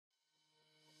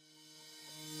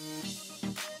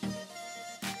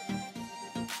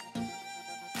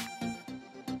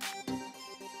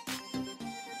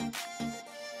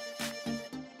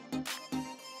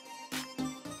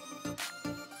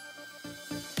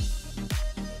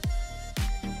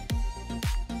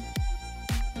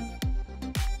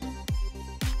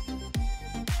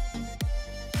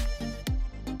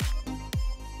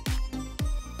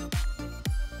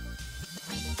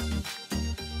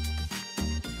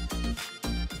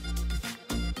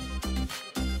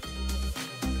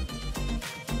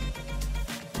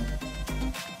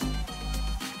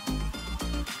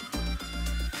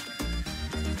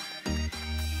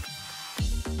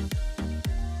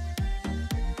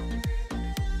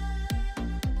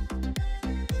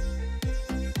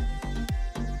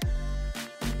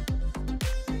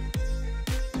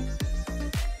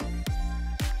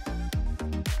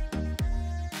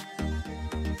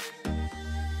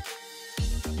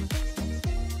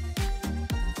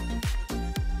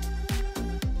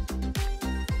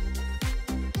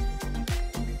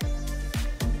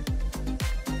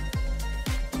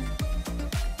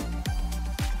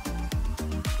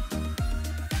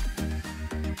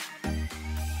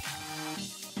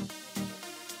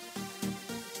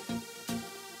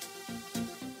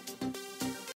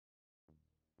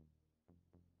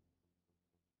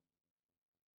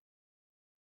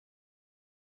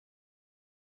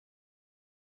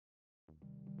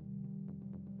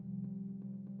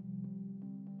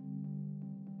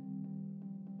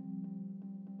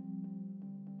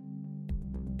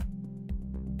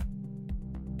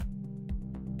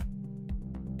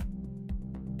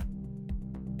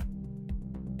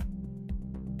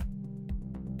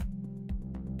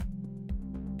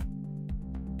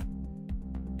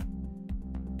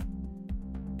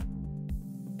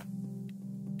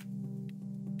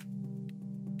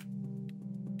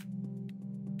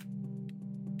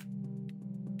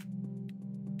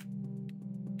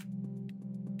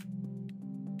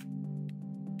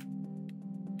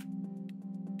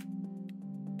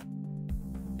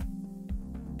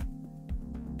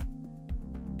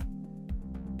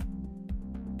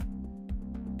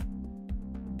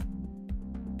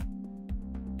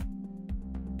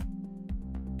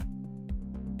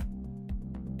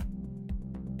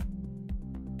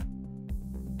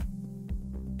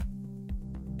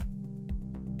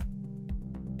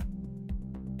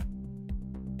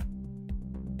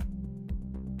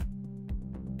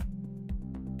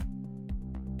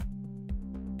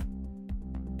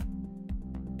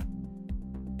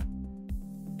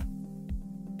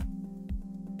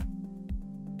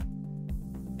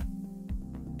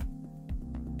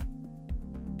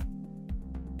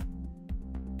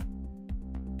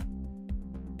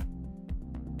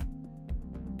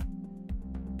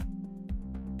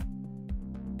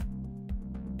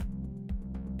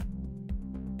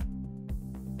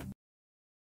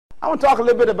I want to talk a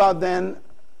little bit about then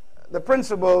the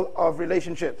principle of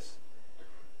relationships.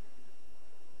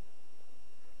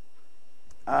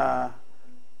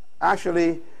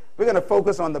 Actually, we're going to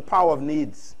focus on the power of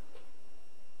needs,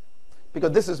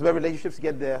 because this is where relationships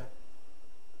get their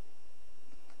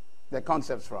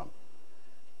concepts from.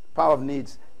 Power of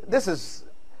needs. This is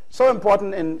so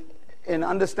important in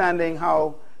understanding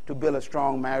how to build a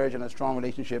strong marriage and a strong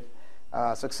relationship.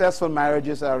 Successful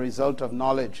marriages are a result of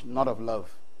knowledge, not of love.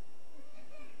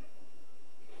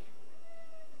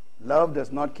 Love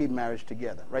does not keep marriage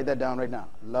together. Write that down right now.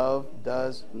 Love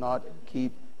does not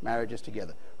keep marriages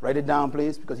together. Write it down,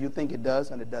 please, because you think it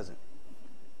does, and it doesn't.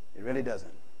 It really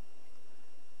doesn't.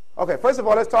 Okay, first of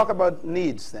all, let's talk about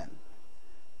needs then.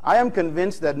 I am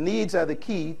convinced that needs are the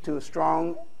key to a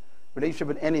strong relationship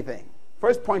with anything.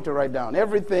 First point to write down: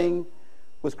 everything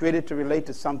was created to relate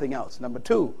to something else. Number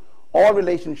two, all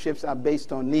relationships are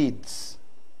based on needs.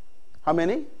 How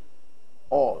many?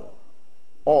 All.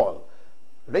 All.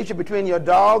 Relationship between your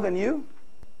dog and you,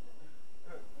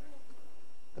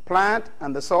 the plant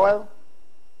and the soil,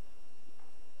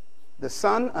 the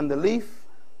sun and the leaf.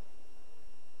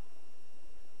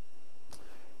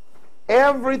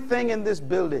 Everything in this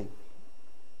building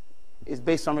is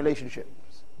based on relationships.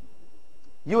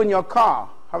 You and your car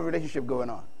have a relationship going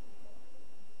on.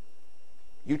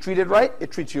 You treat it right,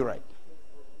 it treats you right.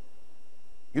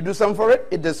 You do something for it,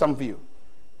 it does something for you.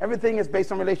 Everything is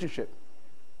based on relationship.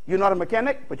 You're not a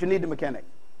mechanic, but you need the mechanic.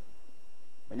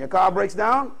 When your car breaks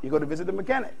down, you go to visit the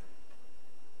mechanic.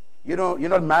 You're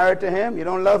not married to him, you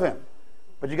don't love him,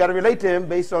 but you got to relate to him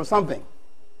based on something.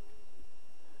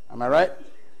 Am I right?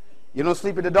 You don't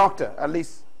sleep with the doctor, at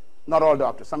least not all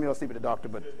doctors. Some of you all sleep with the doctor,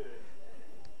 but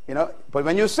but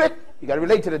when you're sick, you got to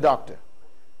relate to the doctor.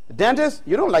 The dentist,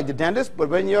 you don't like the dentist, but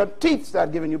when your teeth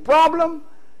start giving you problem,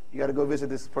 you got to go visit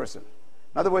this person.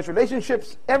 In other words,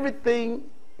 relationships, everything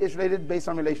is related based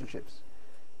on relationships.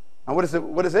 And what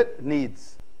is it?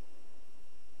 Needs.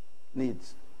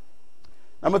 Needs.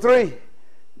 Number three,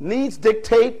 needs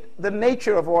dictate the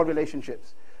nature of all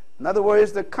relationships. In other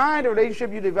words, the kind of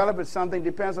relationship you develop with something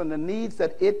depends on the needs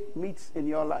that it meets in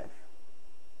your life.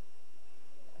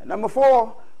 And number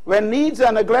four, when needs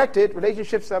are neglected,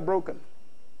 relationships are broken.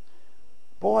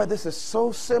 Boy, this is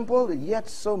so simple, yet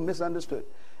so misunderstood.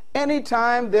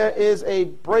 Anytime there is a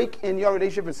break in your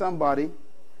relationship with somebody,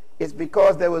 it's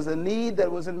because there was a need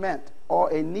that wasn't met,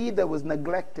 or a need that was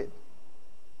neglected.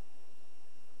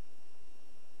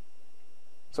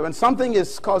 So when something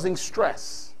is causing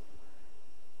stress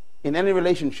in any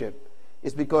relationship,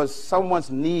 it's because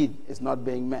someone's need is not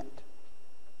being met.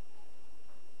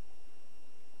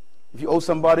 If you owe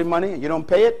somebody money and you don't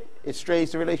pay it, it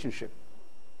strays the relationship.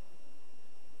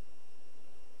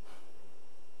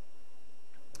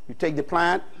 You take the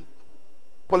plant,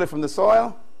 pull it from the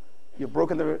soil, you've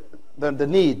broken the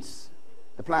needs.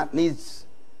 The plant needs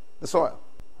the soil.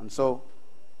 And so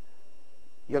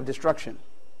you have destruction.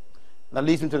 That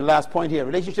leads me to the last point here.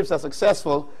 Relationships are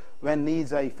successful when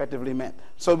needs are effectively met.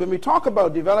 So when we talk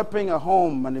about developing a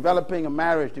home and developing a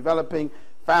marriage, developing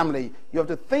family, you have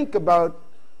to think about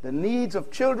the needs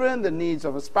of children, the needs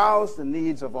of a spouse, the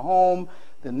needs of a home,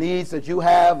 the needs that you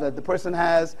have, that the person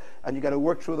has, and you got to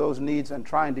work through those needs and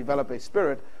try and develop a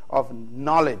spirit of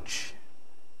knowledge.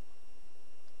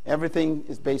 Everything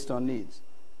is based on needs.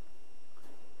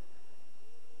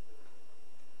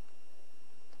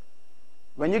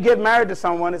 When you get married to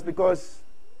someone, it's because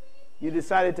you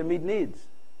decided to meet needs.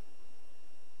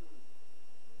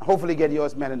 Hopefully get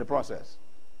yours met in the process.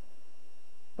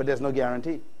 But there's no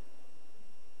guarantee.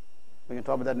 We can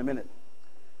talk about that in a minute.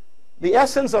 The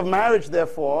essence of marriage,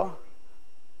 therefore,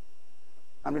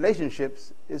 and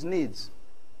relationships is needs.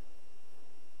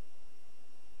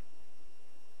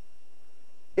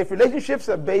 If relationships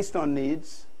are based on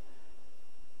needs,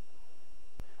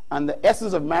 and the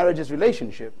essence of marriage is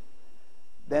relationship,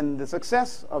 then the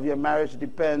success of your marriage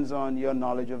depends on your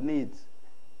knowledge of needs.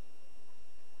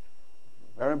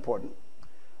 Very important.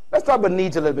 Let's talk about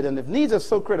needs a little bit. And if needs are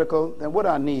so critical, then what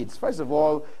are needs? First of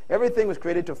all, everything was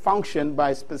created to function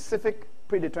by specific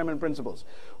predetermined principles.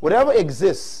 Whatever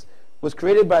exists was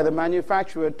created by the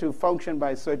manufacturer to function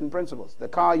by certain principles. The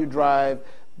car you drive,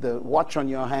 the watch on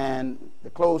your hand, the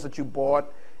clothes that you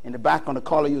bought, in the back on the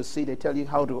collar you see, they tell you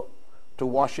how to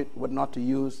wash it, what not to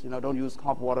use, don't use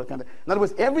hot water. In other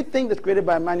words, everything that's created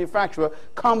by a manufacturer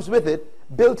comes with it,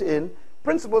 built in,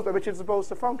 principles by which it's supposed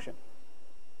to function.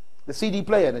 The CD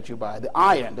player that you buy, the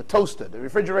iron, the toaster, the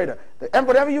refrigerator,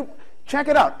 whatever you, check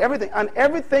it out, everything. And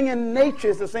everything in nature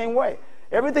is the same way.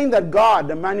 Everything that God,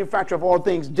 the manufacturer of all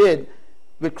things, did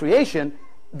with creation,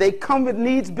 they come with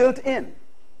needs built in.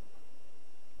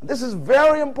 This is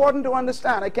very important to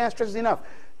understand. I can't stress this enough.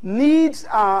 Needs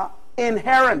are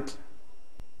inherent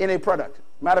in a product.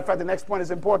 Matter of fact, the next point is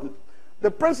important.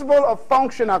 The principle of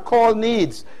function are called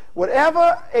needs.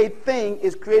 Whatever a thing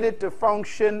is created to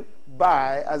function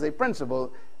by as a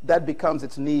principle, that becomes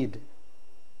its need.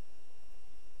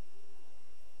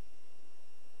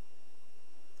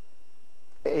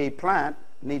 A plant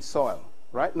needs soil,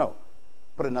 right? No.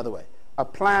 Put it another way. A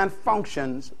plant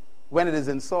functions when it is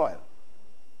in soil.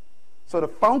 So the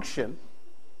function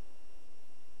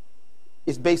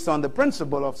is based on the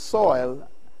principle of soil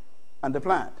and the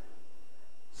plant.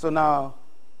 So now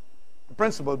the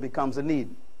principle becomes a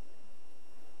need.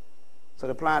 So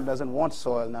the plant doesn't want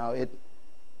soil now, it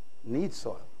needs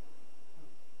soil.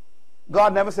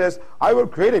 God never says, I will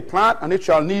create a plant and it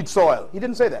shall need soil. He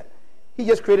didn't say that. He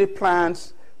just created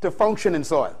plants to function in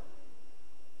soil.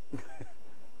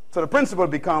 So the principle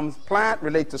becomes plant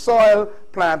relate to soil,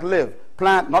 plant live.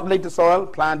 Plant not relate to soil,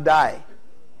 plant die.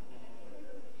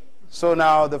 So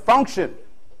now the function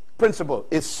principle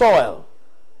is soil.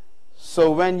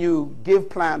 So when you give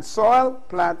plant soil,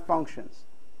 plant functions.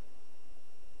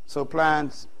 So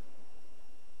plants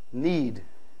need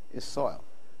is soil.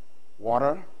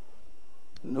 Water,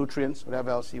 nutrients,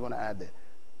 whatever else you want to add there.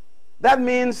 That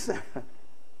means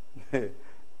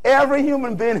every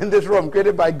human being in this room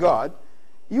created by God,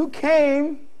 you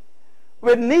came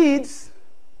with needs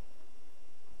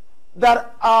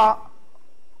that are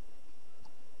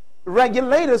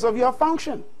regulators of your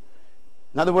function.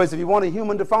 In other words, if you want a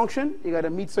human to function, you got to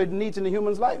meet certain needs in the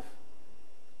human's life.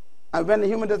 And when the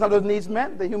human does not have those needs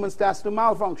met, the human starts to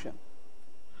malfunction.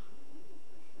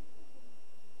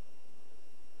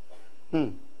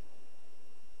 Let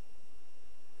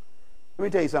me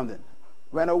tell you something.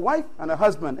 When a wife and a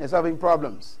husband is having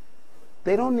problems,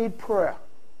 they don't need prayer.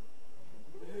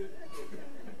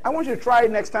 I want you to try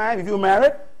it next time. If you're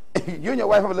married, you and your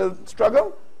wife have a little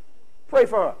struggle, pray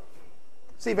for her.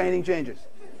 See if anything changes.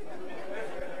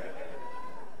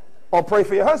 Or pray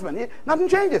for your husband. Nothing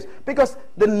changes. Because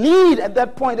the need at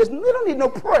that point is, you don't need no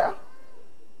prayer.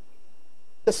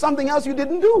 There's something else you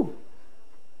didn't do.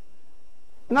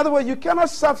 In other words, you cannot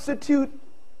substitute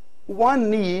one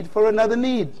need for another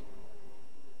need.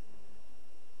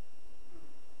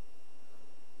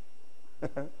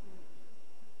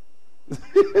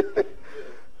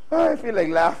 I feel like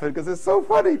laughing because it's so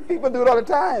funny. People do it all the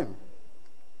time.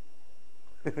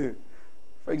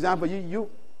 For example, you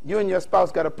and your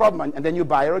spouse got a problem and then you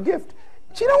buy her a gift.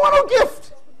 She don't want no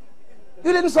gift.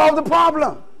 You didn't solve the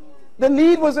problem. The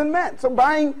need wasn't met. So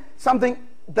buying something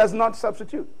does not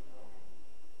substitute.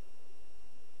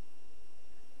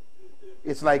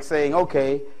 It's like saying,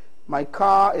 okay, my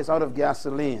car is out of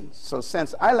gasoline. So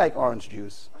since I like orange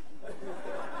juice,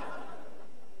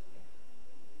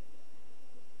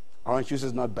 orange juice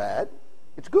is not bad.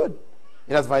 It's good.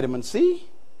 It has vitamin C,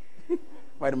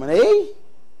 vitamin A.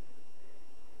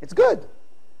 It's good.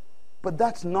 But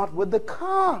that's not what the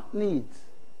car needs.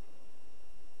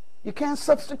 You can't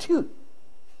substitute.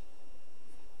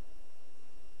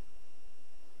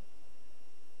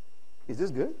 Is this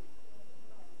good?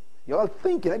 Y'all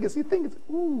thinking. I can see thinking.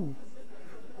 Ooh.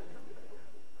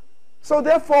 So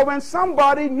therefore, when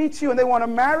somebody meets you and they want to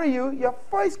marry you, your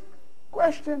first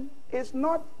question is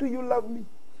not, do you love me?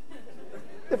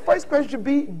 The first question should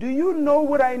be, do you know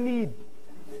what I need?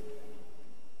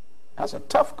 That's a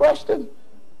tough question.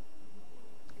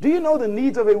 Do you know the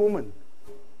needs of a woman?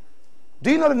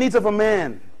 Do you know the needs of a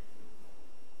man?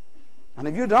 And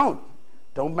if you don't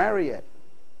marry yet.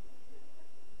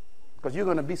 Because you're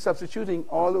going to be substituting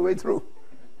all the way through.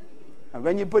 And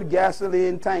when you put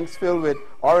gasoline tanks filled with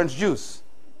orange juice,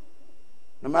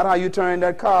 no matter how you turn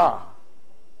that car,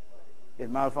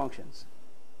 it malfunctions.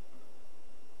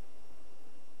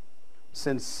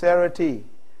 Sincerity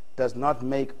does not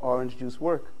make orange juice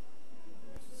work.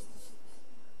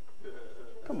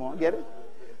 Come on, get it?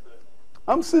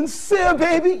 I'm sincere,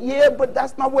 baby. Yeah, but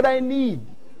that's not what I need.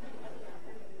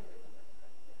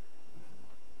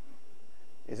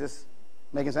 Is this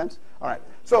making sense? All right.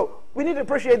 So we need to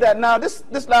appreciate that. Now, this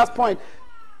last point,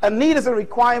 a need is a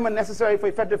requirement necessary for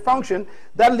effective function.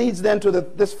 That leads then to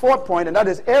this fourth point, and that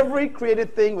is every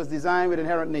created thing was designed with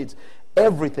inherent needs.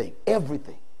 Everything,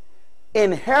 everything.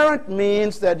 Inherent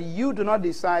means that you do not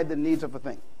decide the needs of a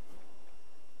thing.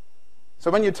 So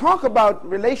when you talk about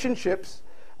relationships,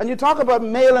 and you talk about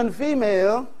male and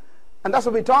female, and that's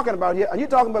what we're talking about here, and you're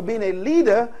talking about being a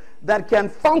leader that can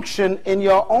function in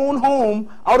your own home,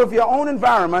 out of your own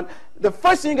environment, the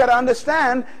first thing you got to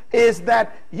understand is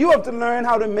that you have to learn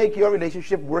how to make your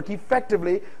relationship work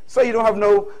effectively so you don't have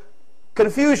no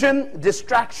confusion,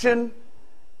 distraction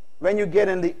when you get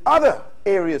in the other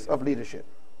areas of leadership.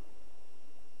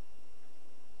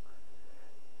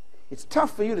 It's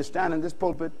tough for you to stand in this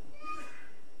pulpit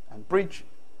and preach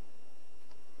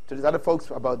to these other folks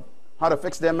about how to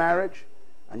fix their marriage,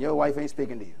 and your wife ain't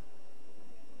speaking to you.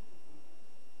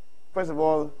 First of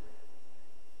all,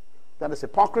 that is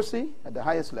hypocrisy at the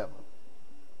highest level.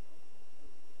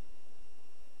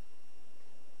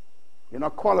 You're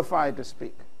not qualified to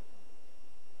speak.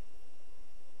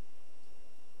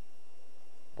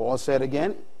 Paul said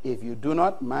again, if you do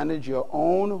not manage your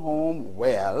own home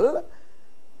well,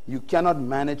 you cannot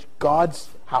manage God's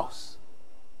house.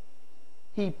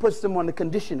 He puts them on the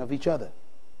condition of each other.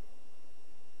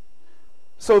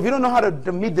 So if you don't know how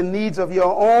to meet the needs of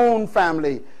your own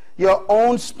family, your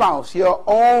own spouse, your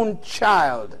own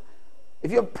child,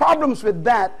 if you have problems with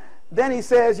that, then he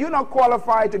says you're not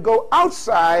qualified to go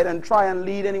outside and try and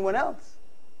lead anyone else.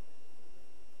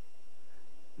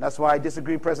 That's why I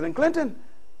disagree with President Clinton.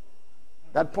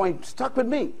 That point stuck with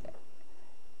me.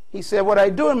 He said, what I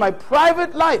do in my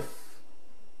private life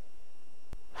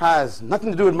has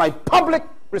nothing to do with my public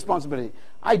responsibility.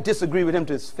 I disagree with him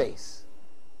to his face.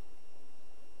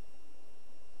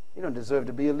 You don't deserve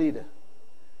to be a leader.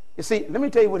 You see, let me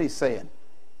tell you what he's saying.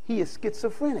 He is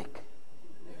schizophrenic.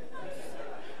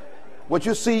 What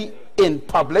you see in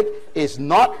public is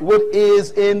not what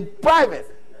is in private.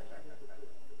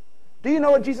 Do you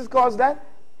know what Jesus calls that?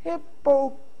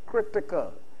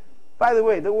 Hypocritical. By the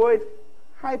way, the word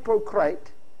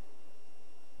hypocrite,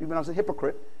 you pronounce it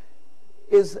hypocrite,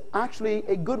 is actually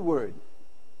a good word.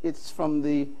 It's from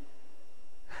the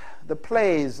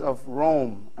plays of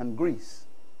Rome and Greece.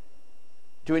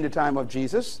 During the time of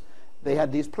Jesus, they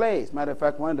had these plays. Matter of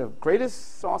fact, one of the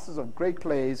greatest sources of great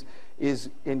plays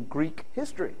is in Greek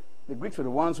history. The Greeks were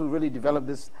the ones who really developed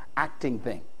this acting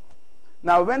thing.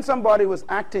 Now, when somebody was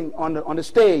acting on the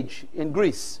stage in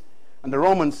Greece, and the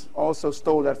Romans also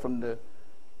stole that from the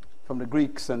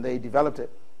Greeks, and they developed it.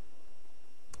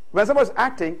 When somebody was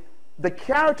acting, the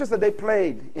characters that they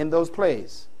played in those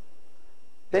plays,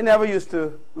 they never used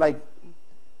to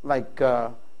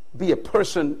be a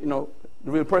person, you know,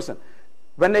 the real person.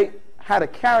 When they had a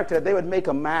character, they would make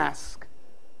a mask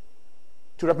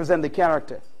to represent the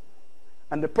character.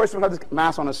 And the person would have this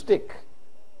mask on a stick.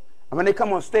 And when they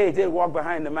come on stage, they'd walk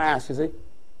behind the mask, you see.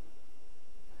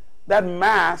 That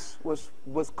mask was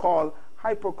called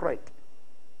hypocrite.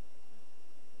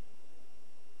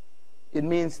 It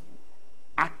means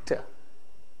actor.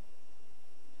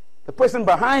 The person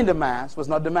behind the mask was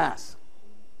not the mask.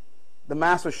 The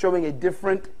mask was showing a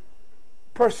different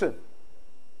person.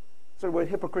 So the word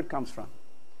hypocrite comes from.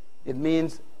 It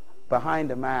means behind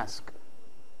the mask.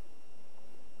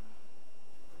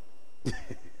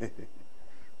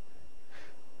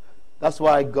 That's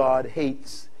why God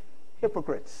hates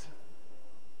hypocrites.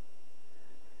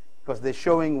 Because they're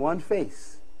showing one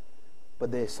face,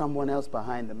 but there's someone else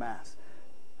behind the mask.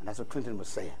 And that's what Clinton was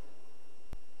saying.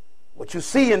 What you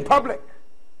see in public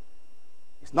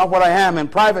is not what I am in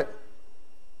private.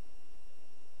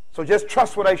 So just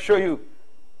trust what I show you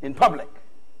in public.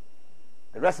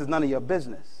 The rest is none of your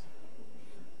business.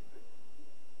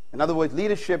 In other words,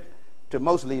 leadership to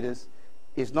most leaders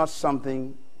is not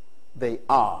something they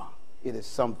are. It is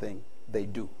something they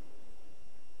do.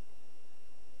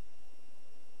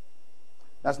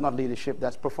 That's not leadership,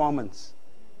 that's performance.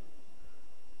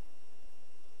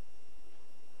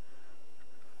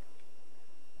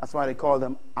 That's why they call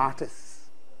them artists.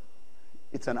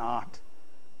 It's an art.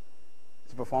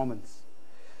 It's a performance.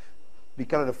 We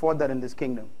cannot afford that in this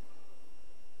kingdom.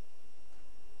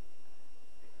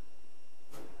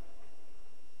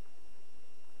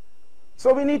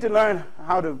 So we need to learn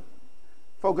how to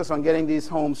focus on getting these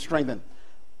homes strengthened.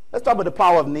 Let's talk about the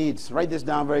power of needs. Write this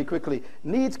down very quickly.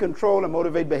 Needs control and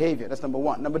motivate behavior. That's number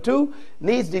one. Number two,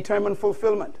 needs determine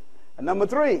fulfillment. And number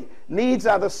three, needs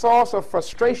are the source of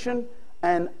frustration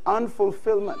and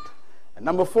unfulfillment. And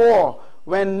number four,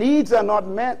 when needs are not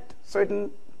met,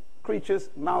 certain creatures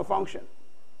malfunction.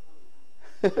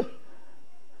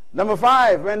 Number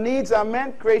five, when needs are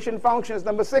met, creation functions.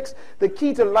 Number six, the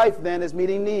key to life then is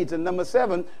meeting needs. And number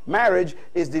seven, marriage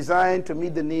is designed to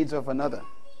meet the needs of another.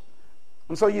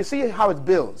 And so you see how it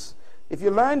builds. If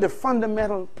you learn the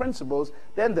fundamental principles,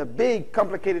 then the big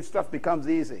complicated stuff becomes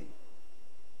easy.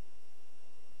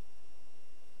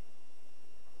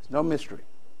 It's no mystery.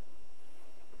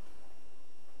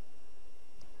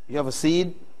 You have a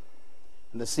seed,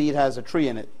 and the seed has a tree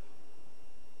in it.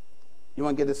 You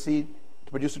want to get the seed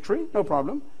to produce a tree? No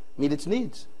problem. Meet its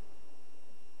needs.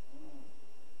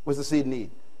 What's the seed need?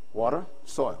 Water,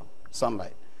 soil,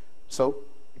 sunlight. So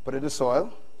you put it in the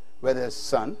soil where there's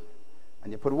sun,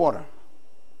 and you put water.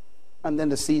 And then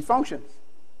the seed functions.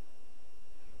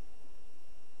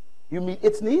 you meet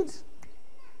its needs,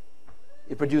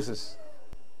 it produces.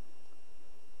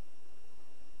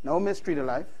 No mystery to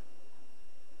life.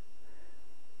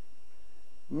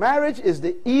 Marriage is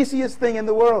the easiest thing in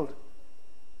the world.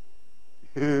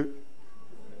 And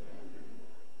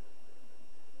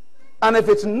if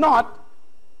it's not,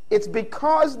 it's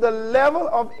because the level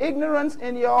of ignorance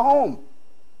in your home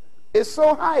is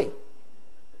so high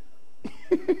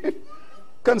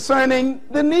concerning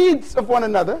the needs of one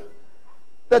another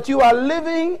that you are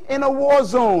living in a war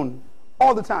zone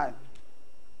all the time.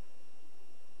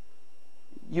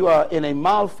 You are in a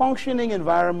malfunctioning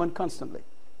environment constantly.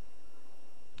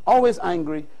 Always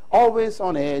angry, always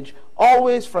on edge,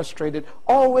 always frustrated,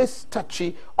 always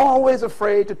touchy, always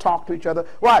afraid to talk to each other.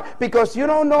 Why? Because you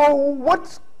don't know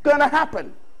what's going to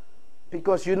happen.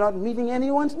 Because you're not meeting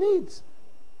anyone's needs.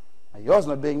 And yours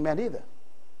not being met either.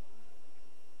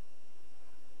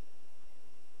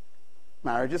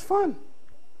 Marriage is fun.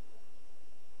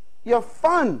 Your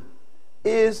fun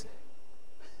is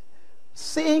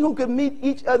seeing who can meet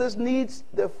each other's needs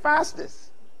the fastest.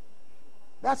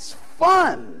 That's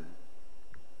fun.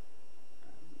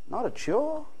 Not a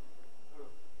chore.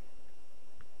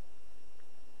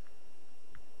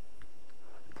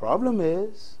 Problem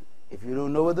is, if you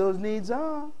don't know what those needs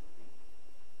are,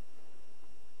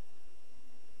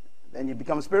 then you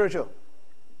become spiritual.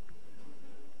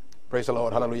 Praise the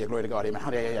Lord. Hallelujah. Glory to God. Amen.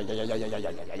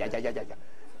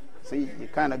 See, you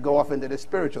kind of go off into this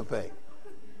spiritual thing.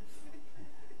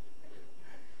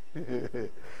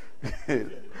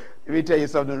 Let me tell you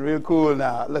something real cool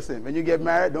now. Listen, when you get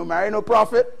married, don't marry no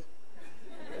prophet.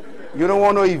 You don't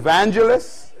want no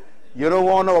evangelist. You don't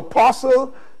want no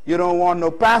apostle. You don't want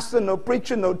no pastor, no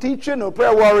preacher, no teacher, no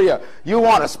prayer warrior. You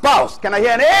want a spouse. Can I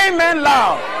hear an amen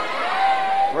loud?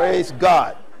 Praise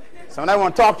God. So when I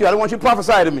want to talk to you, I don't want you to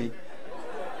prophesy to me.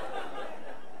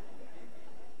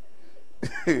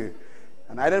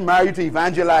 And I didn't marry you to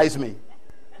evangelize me.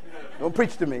 Don't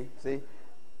preach to me, see.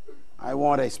 I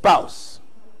want a spouse.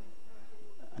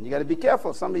 And you got to be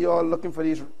careful. Some of you are looking for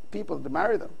these people to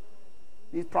marry them.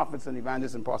 These prophets and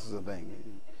evangelists and apostles and things.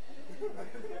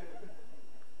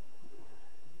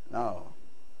 No.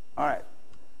 All right.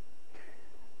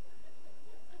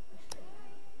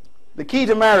 The key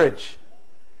to marriage.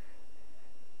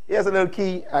 Here's a little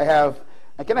key I have.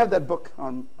 I can have that book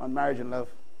on marriage and love.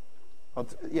 Or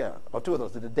two of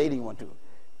those. The dating one too.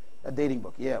 A dating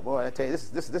book. Yeah, boy, I tell you,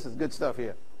 this is good stuff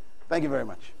here. Thank you very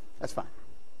much. That's fine.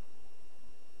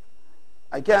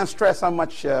 I can't stress how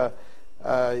much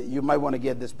you might want to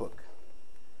get this book.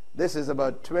 This is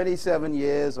about 27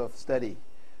 years of study,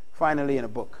 finally in a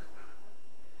book.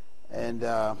 And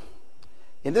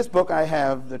in this book, I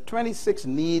have the 26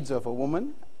 needs of a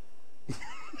woman.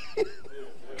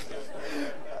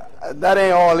 That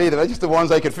ain't all either. That's just the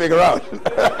ones I could figure out.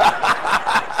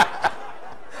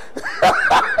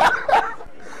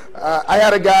 I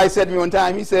had a guy said to me one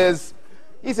time, he says,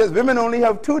 women only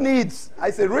have 2 needs.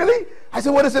 I said, really? I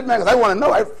said, what is it, man? Because I want to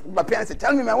know. My parents said,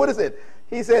 tell me, man, what is it?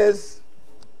 He says,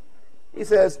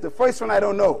 the first one I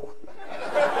don't know.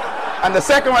 And the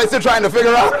second one I'm still trying to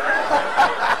figure out.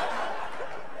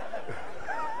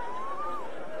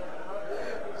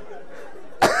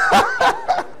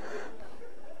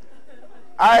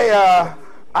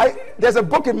 There's a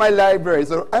book in my library.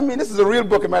 So, I mean, this is a real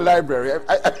book in my library.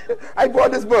 I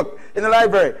bought this book in the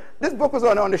library. This book was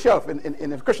on the shelf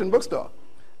in a Christian bookstore.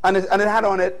 And it had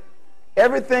on it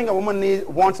everything a woman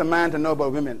wants a man to know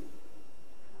about women.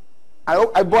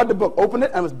 I bought the book, opened it,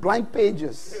 and it was blank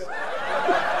pages.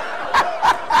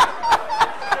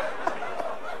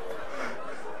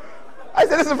 I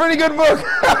said, this is a pretty good book.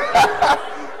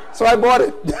 So I bought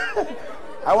it.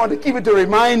 I want to keep it to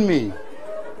remind me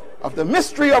of the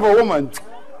mystery of a woman.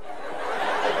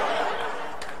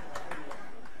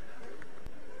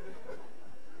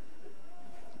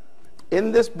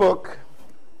 In this book,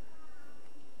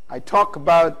 I talk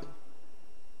about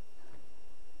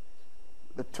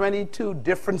the 22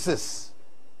 differences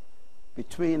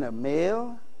between a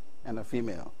male and a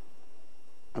female.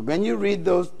 And when you read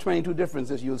those 22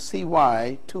 differences, you'll see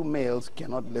why 2 males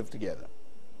cannot live together.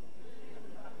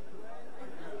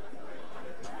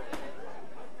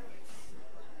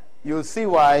 You'll see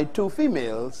why 2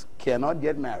 females cannot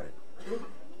get married.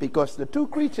 Because the 2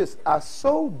 creatures are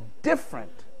so different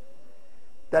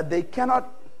that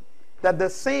the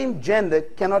same gender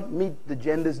cannot meet the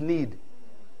gender's need.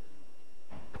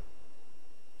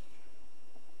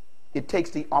 It takes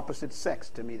the opposite sex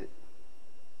to meet it.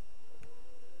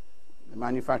 The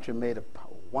manufacturer made a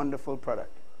wonderful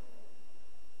product.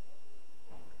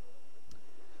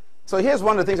 So here's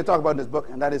one of the things I talk about in this book,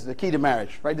 and that is the key to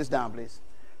marriage. Write this down, please.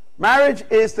 Marriage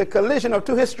is the collision of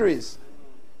two histories.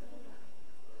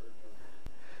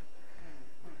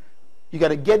 You got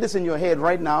to get this in your head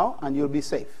right now and you'll be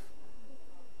safe.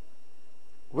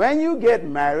 When you get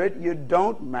married, you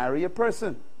don't marry a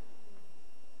person.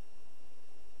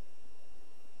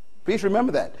 Please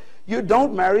remember that. You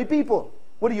don't marry people.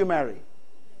 What do you marry?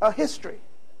 A history.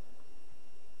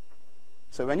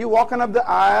 So when you're walking up the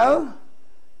aisle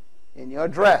in your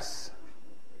dress,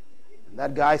 and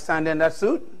that guy standing in that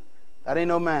suit, that ain't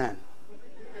no man.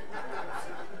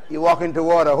 You're walking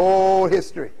toward a whole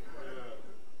history.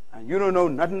 And you don't know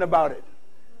nothing about it.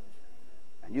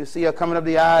 And you see her coming up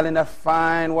the aisle in that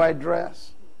fine white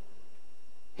dress.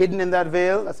 Hidden in that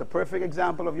veil, that's a perfect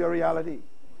example of your reality.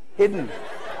 Hidden.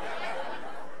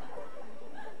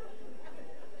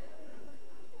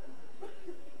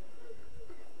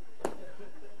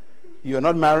 You're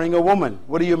not marrying a woman.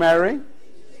 What are you marrying?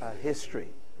 A history.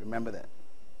 Remember that.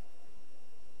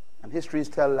 And histories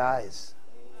tell lies.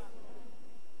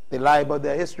 They lie about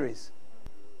their histories.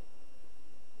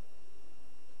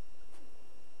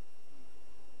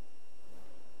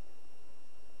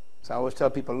 So I always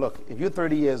tell people, look, if you're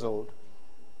 30 years old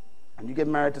and you get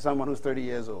married to someone who's 30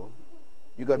 years old,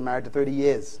 you got married to 30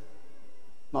 years,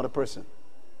 not a person.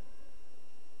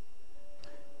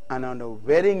 And on the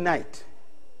wedding night,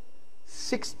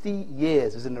 60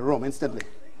 years is in the room instantly.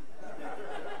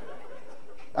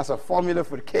 That's a formula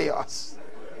for chaos.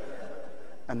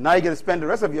 And now you're going to spend the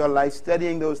rest of your life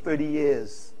studying those 30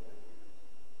 years.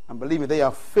 And believe me, they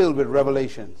are filled with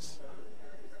revelations.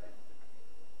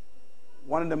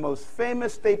 One of the most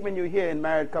famous statements you hear in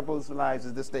married couples' lives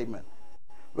is this statement.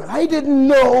 Well, I didn't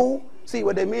know. See,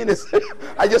 what they mean is,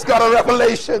 I just got a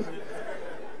revelation.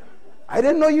 I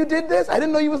didn't know you did this. I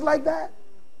didn't know you was like that.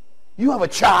 You have a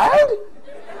child?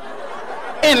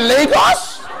 In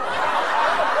Lagos?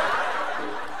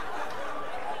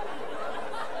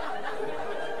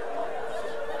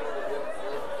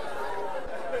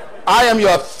 I am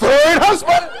your third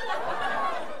husband?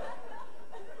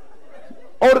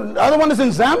 Oh, the other one is in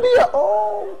Zambia?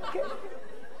 Oh, okay.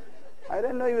 I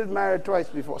didn't know he was married twice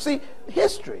before. See,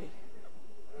 history.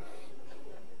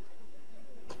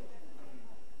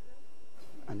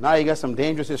 And now you got some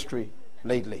dangerous history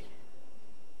lately.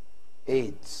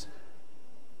 AIDS,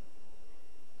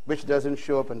 which doesn't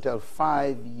show up until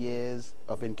 5 years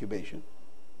of incubation.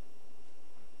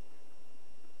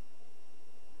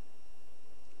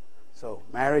 So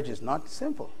marriage is not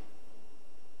simple.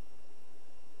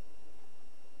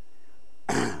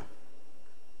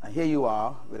 And here you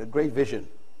are with a great vision.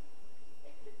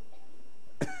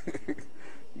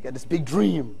 You got this big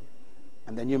dream,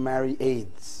 and then you marry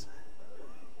AIDS.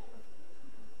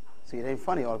 See, it ain't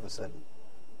funny all of a sudden.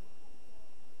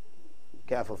 You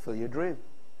can't fulfill your dream.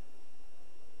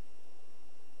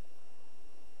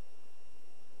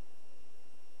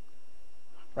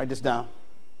 Write this down.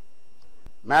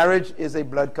 Marriage is a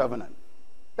blood covenant.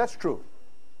 That's true.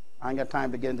 I ain't got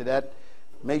time to get into that.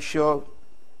 Make sure,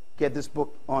 get this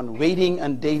book on waiting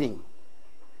and dating.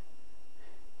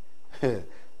 This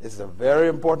is a very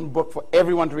important book for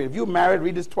everyone to read. If you're married,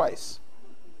 read this twice.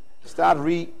 Start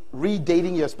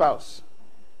re-dating your spouse.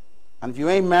 And if you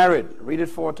ain't married, read it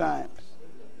 4 times.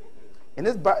 In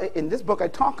this book, I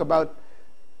talk about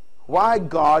why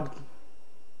God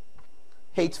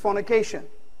hates fornication.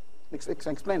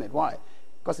 Explain it. Why?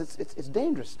 Because it's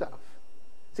dangerous stuff.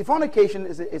 See, fornication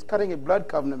is cutting a blood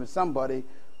covenant with somebody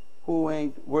who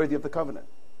ain't worthy of the covenant.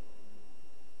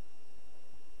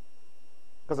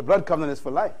 Because the blood covenant is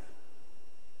for life.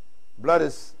 Blood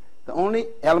is the only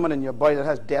element in your body that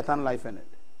has death and life in it.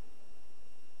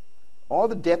 All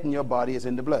the death in your body is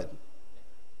in the blood.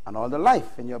 And all the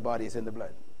life in your body is in the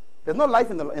blood. There's no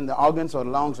life in the organs or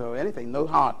lungs or anything, no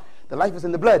heart. The life is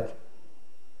in the blood.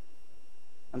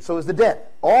 And so is the death.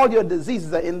 All your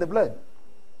diseases are in the blood.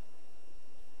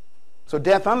 So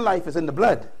death and life is in the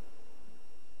blood.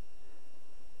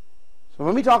 So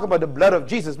when we talk about the blood of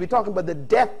Jesus, we're talking about the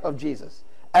death of Jesus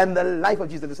and the life of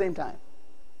Jesus at the same time.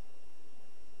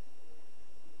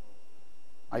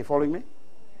 Are you following me?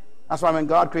 That's why when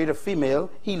God created a female,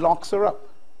 he locks her up.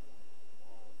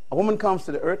 A woman comes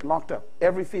to the earth locked up.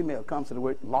 Every female comes to the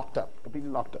earth locked up, completely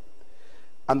locked up.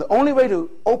 And the only way to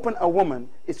open a woman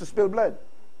is to spill blood.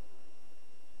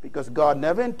 Because God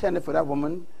never intended for that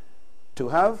woman to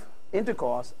have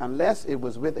intercourse unless it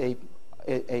was with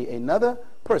another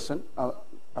person,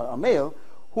 a male,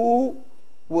 who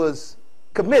was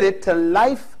committed to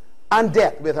life and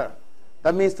death with her.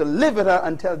 That means to live with her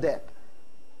until death.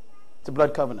 It's a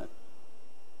blood covenant.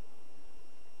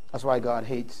 That's why God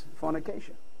hates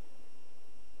fornication.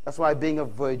 That's why being a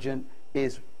virgin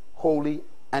is holy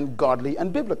and godly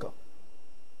and biblical.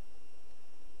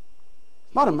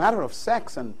 It's not a matter of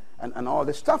sex and all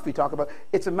this stuff we talk about.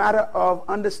 It's a matter of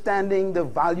understanding the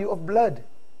value of blood.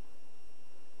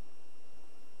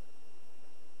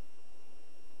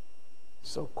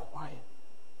 So quiet.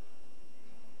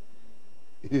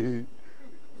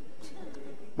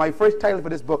 My first title for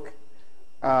this book,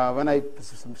 when I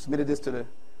submitted this to the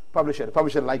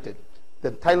publisher liked it.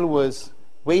 The title was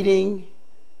Waiting,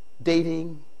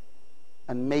 Dating,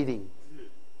 and Mating.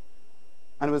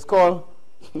 And it was called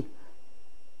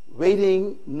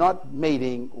Waiting, Not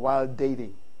Mating While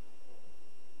Dating.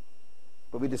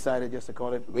 But we decided just to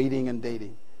call it Waiting and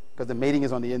Dating, because the mating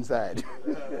is on the inside.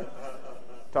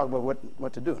 Talk about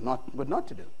what to do, what not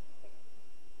to do.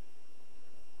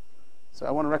 So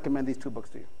I want to recommend these two books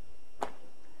to you.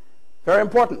 Very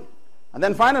important. And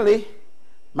then finally,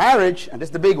 marriage, and this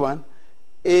is the big one,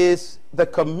 is the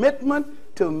commitment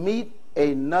to meet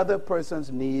another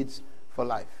person's needs for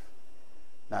life.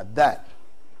 Now that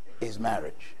is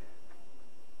marriage.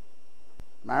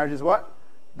 Marriage is what?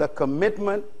 The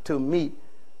commitment to meet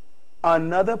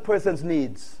another person's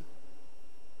needs.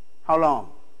 How long?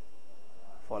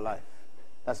 For life.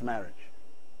 That's marriage.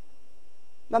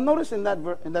 Now notice in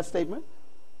that statement,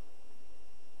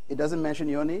 it doesn't mention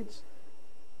your needs.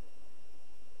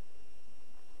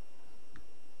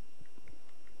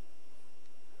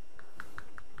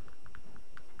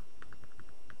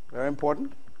 Very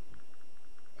important.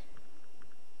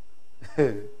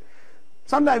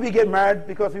 Sometimes we get married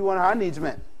because we want our needs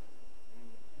met.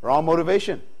 Wrong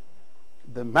motivation.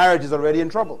 The marriage is already in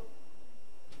trouble.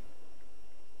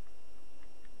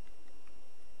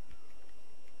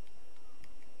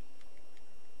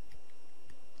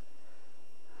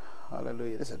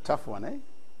 Hallelujah. This is a tough one, eh?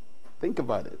 Think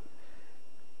about it.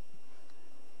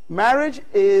 Marriage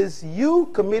is you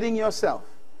committing yourself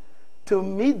to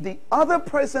meet the other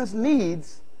person's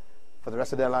needs for the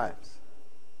rest of their lives.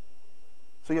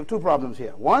 So you have two problems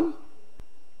here. One,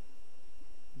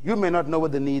 you may not know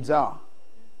what the needs are.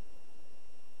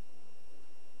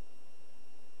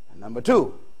 And number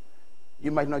two, you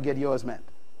might not get yours met.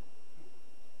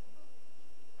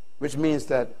 Which means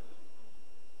that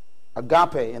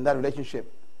agape in that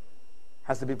relationship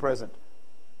has to be present.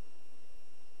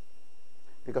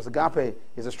 Because agape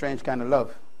is a strange kind of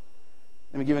love.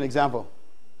 Let me give you an example.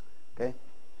 Okay?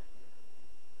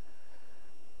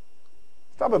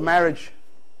 Start with marriage,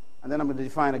 and then I'm going to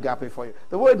define agape for you.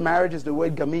 The word marriage is the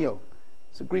word gamio.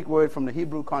 It's a Greek word from the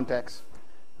Hebrew context,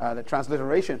 the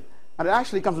transliteration. And it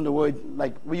actually comes from the word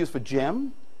like we use for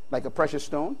gem, like a precious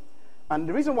stone. And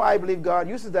the reason why I believe God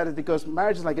uses that is because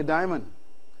marriage is like a diamond.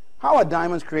 How are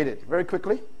diamonds created? Very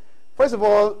quickly. First of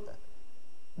all,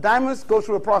 diamonds go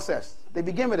through a process. They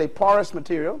begin with a porous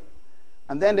material,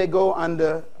 and then they go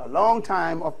under a long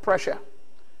time of pressure.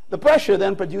 The pressure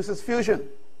then produces fusion.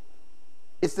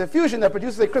 It's the fusion that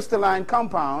produces a crystalline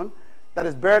compound that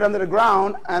is buried under the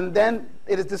ground, and then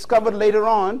it is discovered later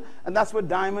on, and that's what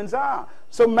diamonds are.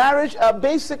 So marriage are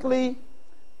basically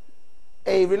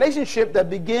a relationship that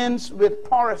begins with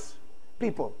porous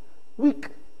people, weak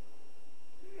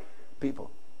people.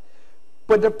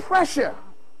 But the pressure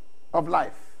of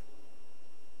life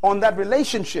on that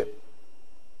relationship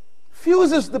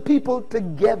fuses the people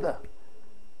together.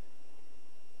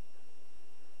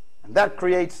 And that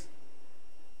creates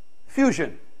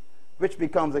fusion, which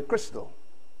becomes a crystal.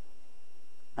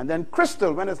 And then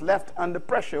crystal, when it's left under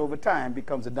pressure over time,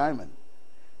 becomes a diamond.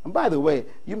 And by the way,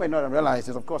 you may not have realized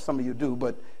this, of course some of you do,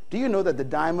 but do you know that the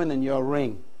diamond in your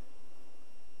ring,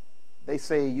 they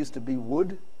say it used to be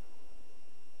wood,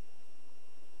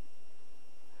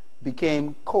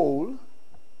 became coal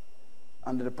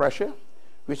under the pressure,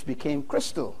 which became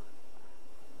crystal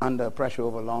under pressure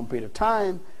over a long period of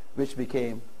time, which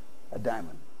became a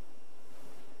diamond.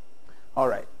 All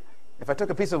right. If I took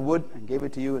a piece of wood and gave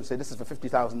it to you and said, this is for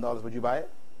 $50,000, would you buy it?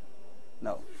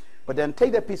 No. But then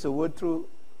take that piece of wood through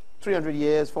 300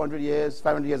 years, 400 years,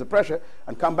 500 years of pressure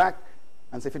and come back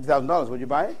and say $50,000, would you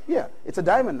buy it? Yeah. It's a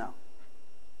diamond now.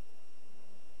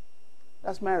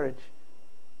 That's marriage.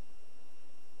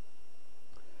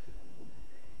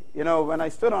 You know, when I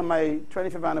stood on my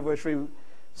 25th anniversary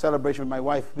celebration with my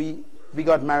wife, we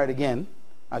got married again,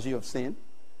 as you have seen.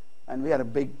 And we had a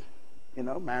big,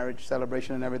 marriage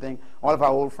celebration and everything. All of our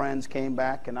old friends came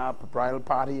back, and our bridal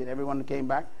party, and everyone came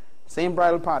back. Same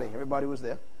bridal party. Everybody was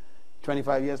there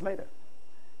 25 years later.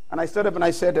 And I stood up and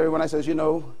I said to everyone, I says,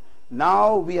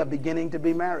 now we are beginning to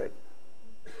be married.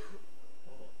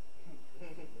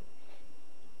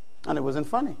 And it wasn't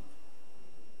funny.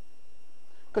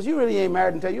 Because you really ain't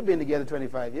married until you've been together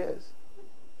 25 years.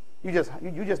 You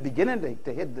just beginning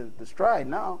to hit the stride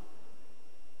now.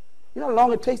 You know how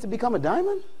long it takes to become a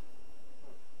diamond?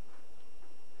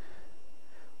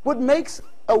 What makes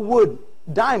a wood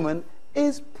diamond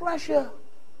is pressure.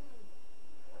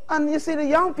 And you see, the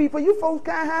young people, you folks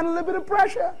can't handle a little bit of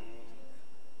pressure.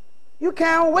 You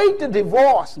can't wait to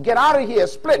divorce, get out of here,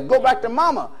 split, go back to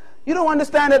mama. You don't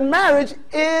understand that marriage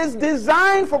is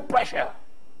designed for pressure.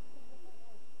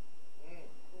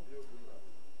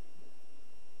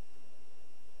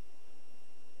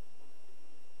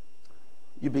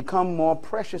 You become more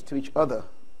precious to each other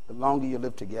the longer you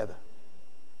live together.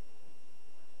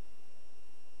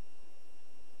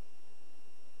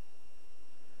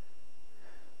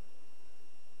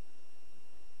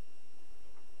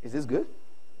 Is this good?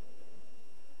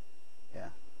 Yeah.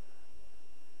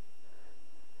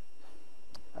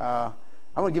 I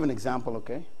want to give an example,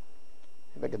 okay?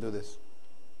 If I can do this.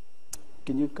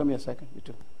 Can you come here a second? You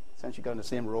two. Since you got in the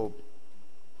same robe.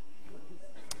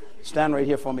 Stand right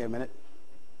here for me a minute.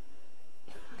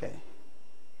 Okay.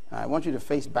 I want you to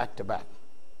face back to back.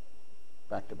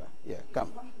 Back to back. Yeah,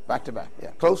 come. Back to back. Yeah,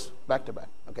 close. Back to back.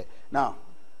 Okay. Now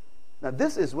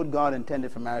this is what God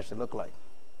intended for marriage to look like.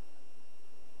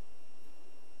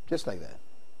 Just like that.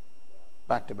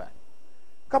 Back to back.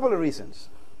 A couple of reasons.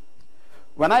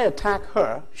 When I attack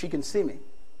her, she can see me.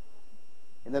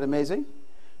 Isn't that amazing?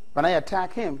 When I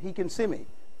attack him, he can see me.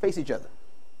 Face each other.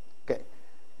 Okay.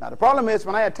 Now the problem is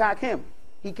when I attack him,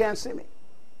 he can't see me.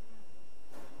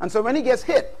 And so when he gets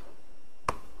hit,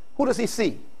 who does he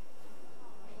see?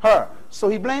 Her. So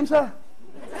he blames her.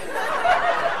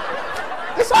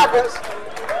 This happens.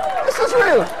 This is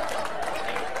real.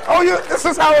 This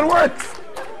is how it works.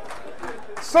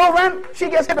 So when she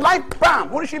gets hit, the light, bam,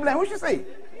 who does she blame? Who does she see?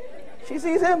 She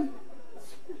sees him.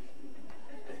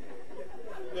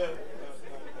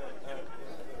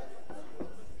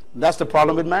 That's the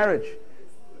problem with marriage.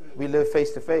 We live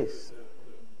face to face.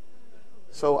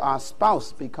 So our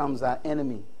spouse becomes our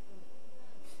enemy.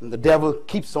 And the devil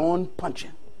keeps on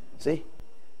punching. See?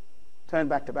 Turn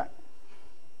back to back.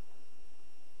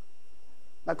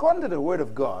 Now, according to the Word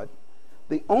of God,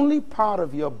 the only part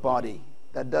of your body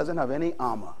that doesn't have any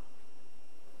armor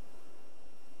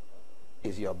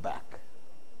is your back.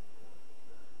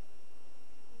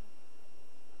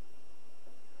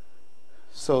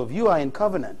 So if you are in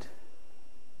covenant,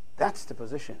 that's the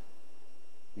position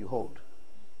you hold.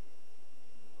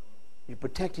 You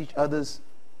protect each other's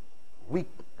weak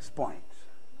points.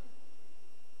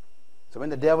 So when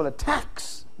the devil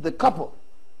attacks the couple,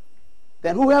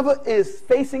 then whoever is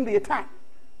facing the attack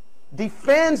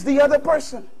defends the other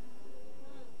person.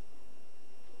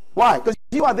 Why? Because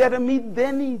you are there to meet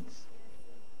their needs.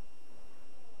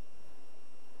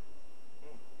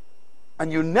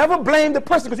 And you never blame the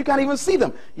person because you can't even see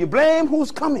them. You blame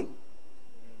who's coming.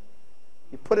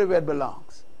 You put it where it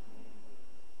belongs.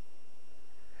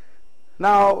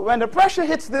 Now, when the pressure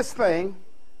hits this thing,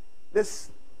 this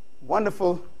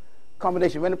wonderful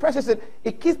combination, when the pressure hits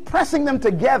it keeps pressing them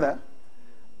together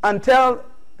until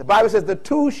the Bible says the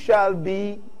two shall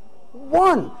be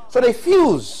one. So they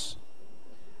fuse.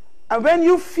 And when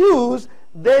you fuse,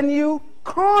 then you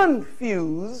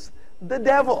confuse the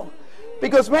devil.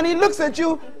 Because when he looks at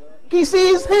you, he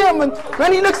sees him. And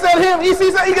when he looks at him, he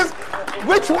sees her. He goes,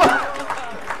 which one?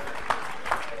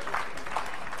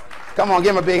 Come on,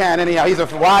 give him a big hand anyhow. He's a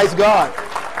wise God.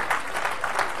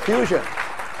 Fusion.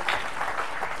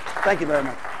 Thank you very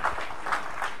much.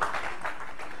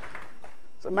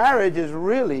 So marriage is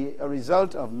really a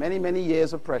result of many, many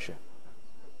years of pressure.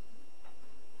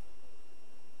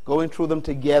 Going through them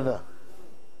together.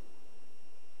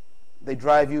 They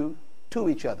drive you to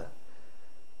each other,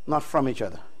 not from each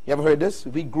other. You ever heard this?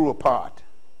 We grew apart.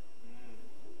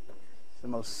 It's the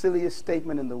most silliest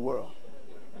statement in the world.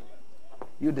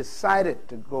 You decided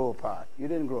to grow apart. You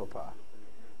didn't grow apart.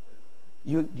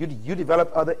 You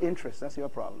developed other interests. That's your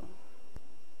problem.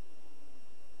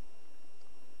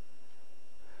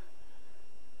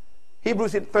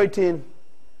 Hebrews 13:4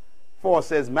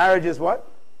 says, marriage is what?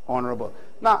 Honorable.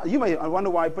 Now, you may wonder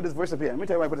why I put this verse up here. Let me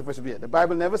tell you why I put this verse up here. The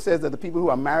Bible never says that the people who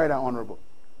are married are honorable.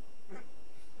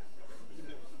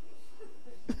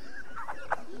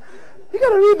 You got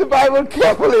to read the Bible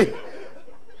carefully.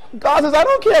 God says, I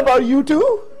don't care about you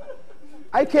two.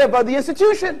 I care about the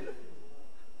institution.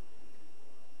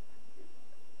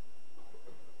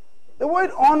 The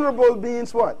word honorable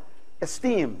means what?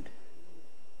 Esteemed.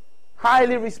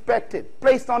 Highly respected.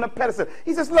 Placed on a pedestal.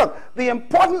 He says, look, the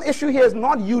important issue here is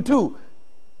not you two.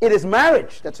 It is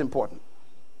marriage that's important.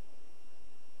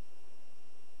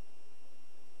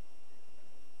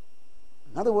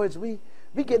 In other words, we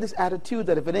get this attitude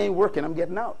that if it ain't working, I'm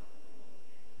getting out.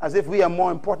 As if we are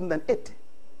more important than it.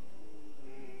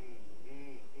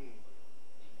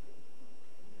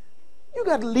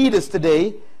 got leaders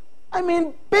today, I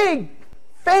mean big,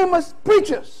 famous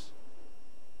preachers,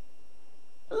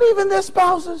 leaving their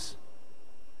spouses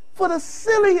for the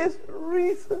silliest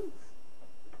reasons.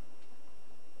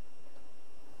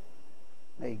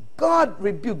 May God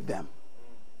rebuke them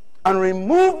and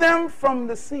remove them from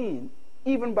the scene,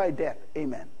 even by death.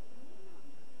 Amen.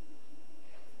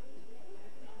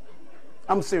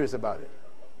 I'm serious about it.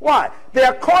 Why? They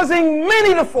are causing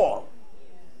many to fall.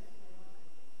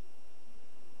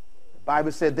 The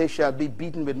Bible said they shall be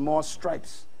beaten with more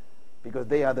stripes because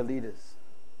they are the leaders.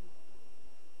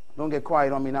 Don't get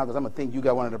quiet on me now because I'm going to think you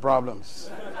got one of the problems.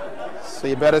 So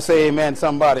you better say amen,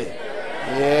 somebody.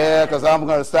 Yeah, because I'm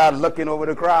going to start looking over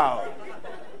the crowd.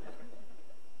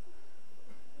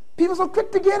 People so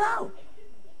quick to get out.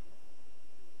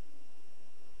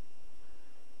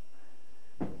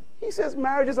 He says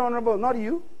marriage is honorable, not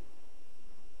you.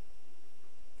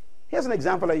 Here's an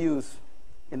example I use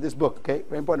in this book, okay?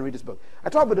 Very important to read this book. I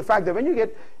talk about the fact that when you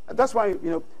get, that's why,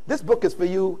 this book is for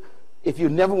you if you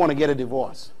never want to get a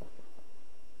divorce.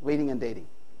 Waiting and dating.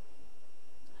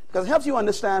 Because it helps you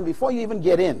understand before you even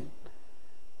get in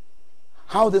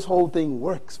how this whole thing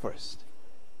works first.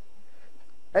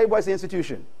 Everybody's the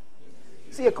institution.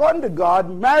 See, according to God,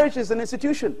 marriage is an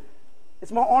institution.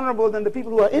 It's more honorable than the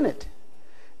people who are in it.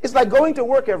 It's like going to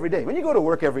work every day. When you go to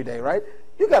work every day, right,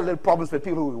 you got little problems with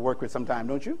people who you work with sometimes,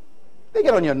 don't you? They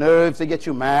get on your nerves, they get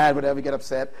you mad, whatever, you get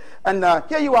upset. And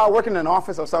here you are working in an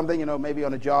office or something, maybe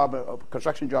on a job, a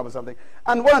construction job or something.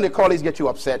 And one of the colleagues get you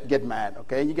upset, get mad,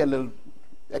 okay? You get a little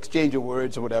exchange of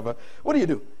words or whatever. What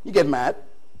do? You get mad.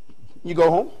 You go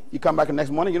home. You come back the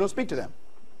next morning, you don't speak to them.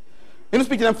 You don't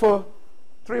speak to them for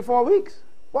 3 or 4 weeks.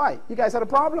 Why? You guys had a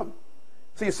problem.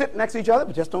 So you sit next to each other,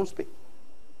 but just don't speak.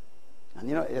 And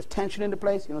there's tension in the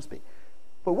place, you don't speak.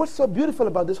 But what's so beautiful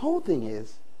about this whole thing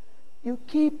is you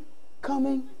keep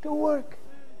coming to work.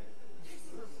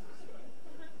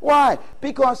 Why?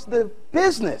 Because the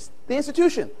business, the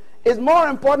institution, is more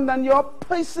important than your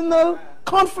personal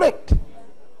conflict.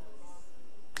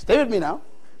 Stay with me now.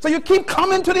 So you keep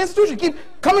coming to the institution, keep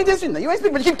coming to the institution. You ain't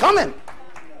speaking, but you keep coming.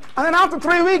 And then after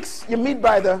 3 weeks, you meet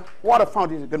by the water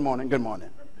fountain. You say, good morning, good morning.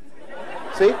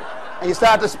 See? And you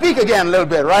start to speak again a little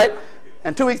bit, right?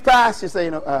 And 2 weeks pass, you say,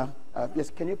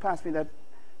 yes, can you pass me that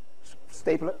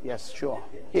stapler? Yes, sure.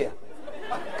 Here.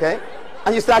 Okay?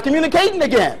 And you start communicating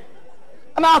again.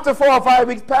 And after 4 or 5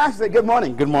 weeks pass, you say, good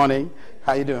morning, good morning.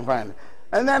 How you doing? Fine.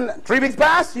 And then 3 weeks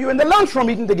pass, you're in the lunchroom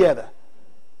eating together.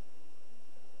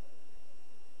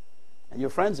 And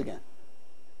you're friends again.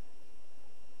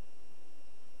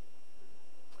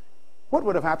 What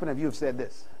would have happened if you have said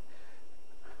this?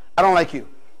 I don't like you,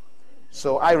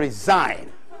 so I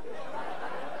resign.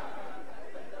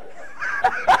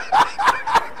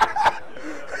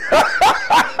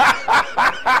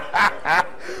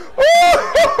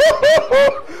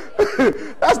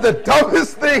 That's the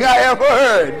dumbest thing I ever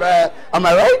heard, man. Am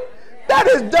I right? That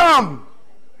is dumb.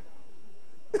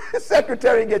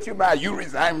 Secretary gets you mad. You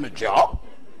resign from the job?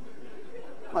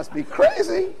 Must be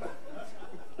crazy.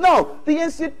 No, the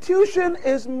institution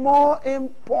is more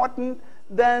important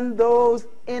than those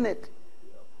in it.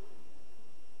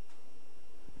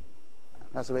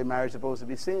 That's the way marriage is supposed to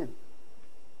be seen.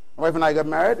 My wife and I got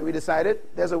married. We decided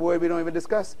there's a word we don't even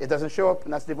discuss. It doesn't show up,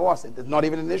 and that's divorce. It's not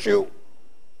even an issue.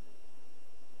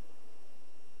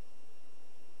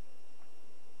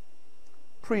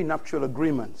 Prenuptial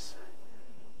agreements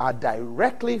are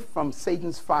directly from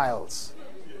Satan's files,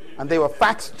 and they were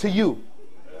faxed to you.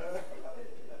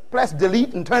 Press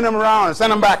delete and turn them around and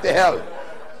send them back to hell.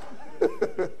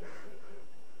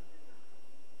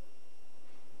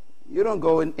 You don't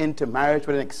go into marriage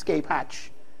with an escape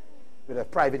hatch with a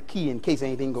private key in case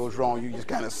anything goes wrong. You just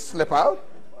kind of slip out.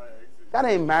 That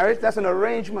ain't marriage. That's an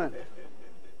arrangement.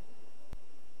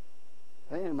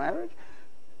 That ain't marriage.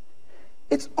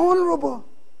 It's honorable.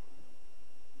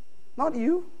 Not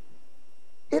you.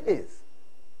 It is.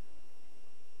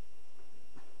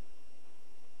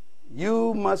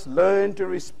 You must learn to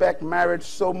respect marriage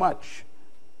so much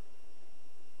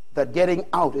that getting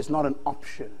out is not an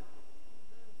option.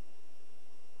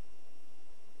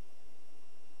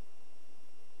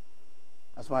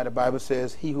 That's why the Bible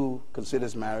says he who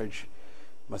considers marriage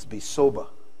must be sober.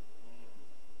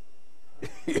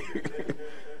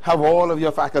 Have all of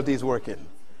your faculties working.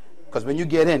 Because when you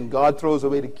get in, God throws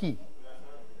away the key.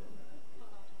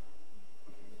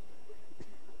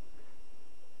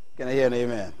 Can I hear an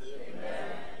amen? Amen.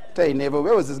 Tell your neighbor,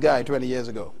 where was this guy 20 years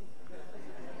ago?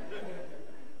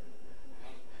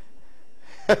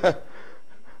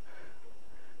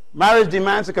 Marriage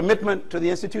demands a commitment to the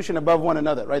institution above one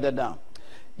another. Write that down.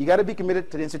 You got to be committed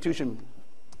to the institution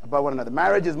about one another.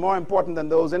 Marriage is more important than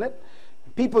those in it.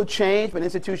 People change, but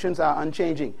institutions are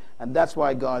unchanging. And that's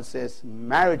why God says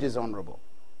marriage is honorable,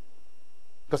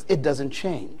 because it doesn't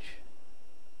change.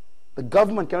 The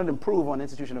government cannot improve on the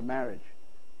institution of marriage.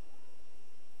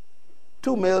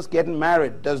 Two males getting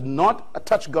married does not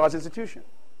touch God's institution.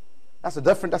 That's a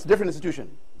different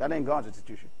institution. That ain't God's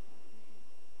institution.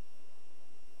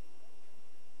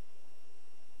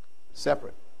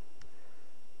 Separate.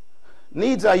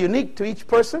 Needs are unique to each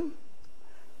person.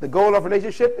 The goal of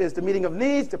relationship is the meeting of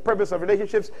needs. The purpose of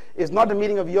relationships is not the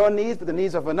meeting of your needs, but the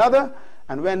needs of another.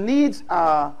 And when needs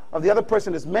of the other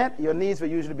person is met, your needs will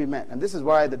usually be met. And this is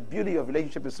why the beauty of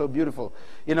relationship is so beautiful.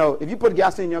 You know, if you put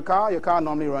gas in your car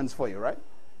normally runs for you, right?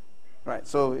 Right.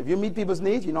 So if you meet people's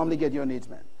needs, you normally get your needs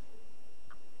met.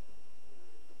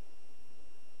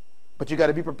 But you got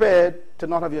to be prepared to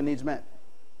not have your needs met.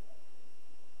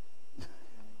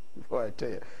 Boy, I tell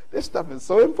you, this stuff is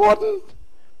so important.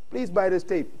 Please buy this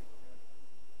tape.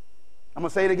 I'm going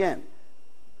to say it again.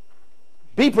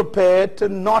 Be prepared to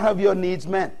not have your needs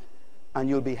met, and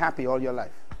you'll be happy all your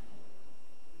life.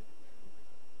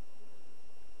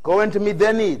 Go in to meet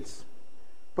their needs,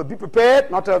 but be prepared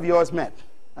not to have yours met,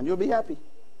 and you'll be happy.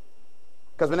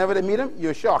 Because whenever they meet them,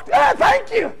 you're shocked. Ah,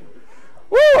 thank you.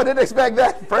 Woo, I didn't expect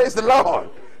that. Praise the Lord.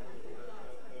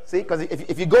 See, because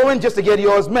if you go in just to get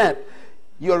yours met,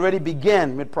 you already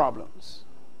begin with problems.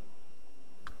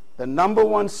 The number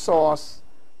one source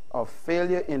of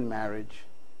failure in marriage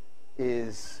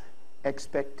is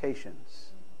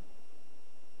expectations.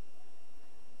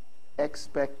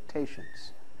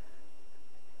 Expectations.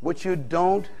 What you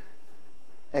don't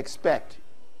expect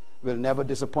will never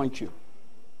disappoint you.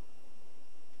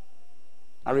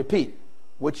 I repeat,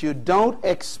 what you don't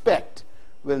expect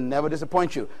will never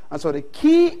disappoint you. And so the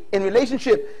key in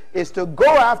relationship is to go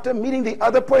after meeting the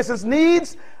other person's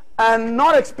needs and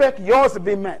not expect yours to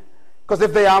be met. Because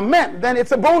if they are met, then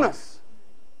it's a bonus.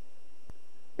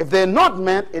 If they're not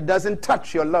met, it doesn't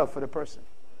touch your love for the person.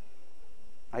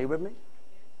 Are you with me?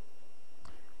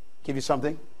 Give you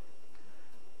something.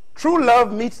 True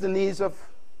love meets the needs of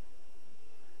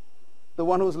the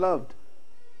one who's loved.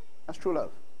 That's true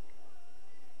love.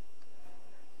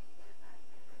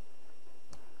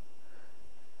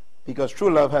 Because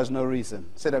true love has no reason.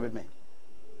 Say that with me.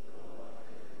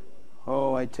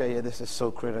 Oh, I tell you, this is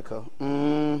so critical.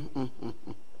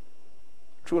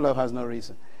 True love has no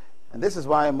reason. And this is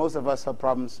why most of us have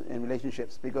problems in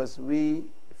relationships, because we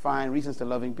find reasons to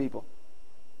loving people,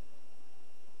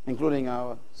 including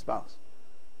our spouse.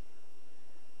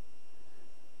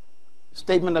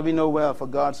 Statement that we know well, for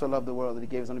God so loved the world that he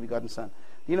gave his only begotten Son.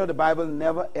 Do you know the Bible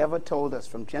never ever told us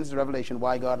from Genesis to Revelation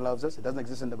why God loves us? It doesn't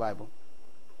exist in the Bible.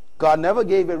 God never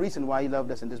gave a reason why he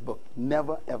loved us in this book.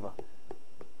 Never, ever.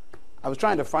 I was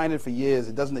trying to find it for years.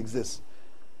 It doesn't exist.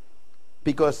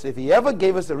 Because if he ever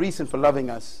gave us a reason for loving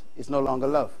us, it's no longer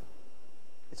love.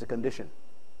 It's a condition.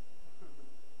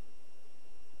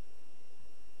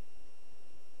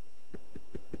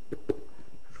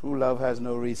 True love has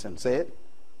no reason. Say it.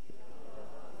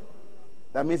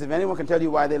 That means if anyone can tell you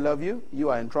why they love you, you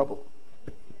are in trouble.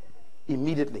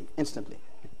 Immediately, instantly.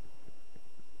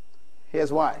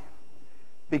 Here's why.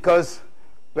 Because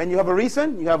when you have a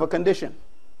reason, you have a condition.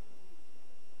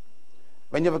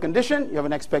 When you have a condition, you have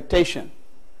an expectation.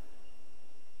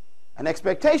 An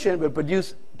expectation will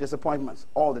produce disappointments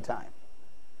all the time.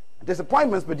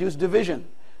 Disappointments produce division.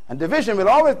 And division will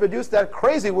always produce that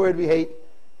crazy word we hate,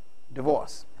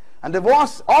 divorce. And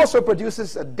divorce also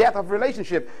produces a death of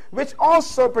relationship, which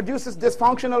also produces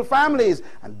dysfunctional families.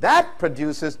 And that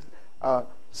produces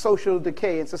social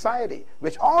decay in society,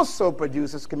 which also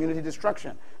produces community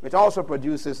destruction, which also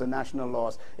produces a national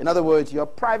loss. In other words, your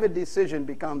private decision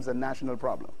becomes a national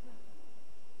problem.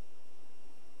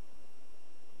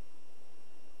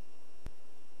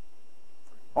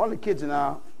 All the kids in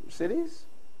our cities,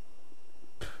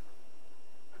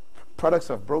 products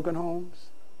of broken homes.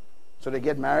 So they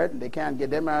get married and they can't get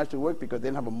their marriage to work because they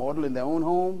don't have a model in their own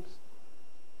homes.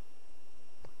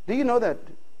 Do you know that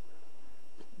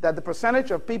the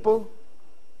percentage of people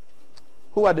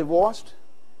who are divorced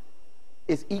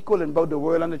is equal in both the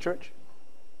world and the church?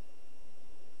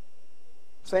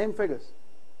 Same figures.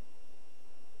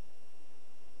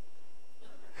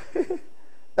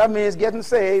 That means getting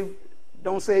saved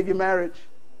don't save your marriage.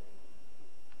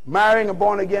 Marrying a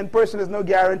born-again person is no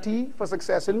guarantee for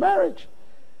success in marriage.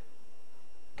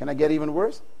 Can I get even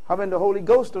worse? Having the Holy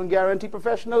Ghost don't guarantee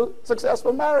professional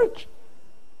successful marriage.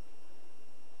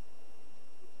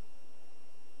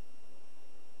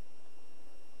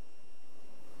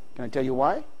 Can I tell you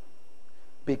why?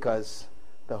 Because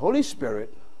the Holy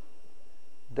Spirit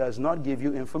does not give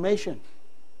you information.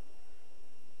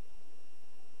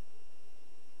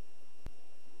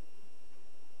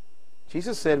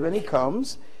 Jesus said when he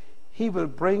comes, he will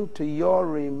bring to your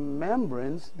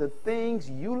remembrance the things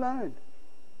you learned.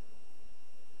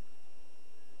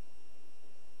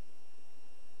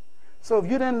 So if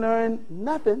you didn't learn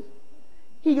nothing,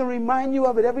 he can remind you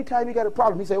of it every time you got a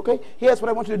problem. He say, okay, here's what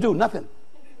I want you to do. Nothing.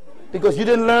 Because you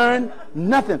didn't learn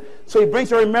nothing. So he brings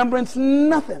to remembrance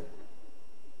nothing.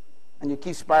 And you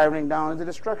keep spiraling down into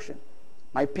destruction.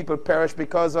 My people perish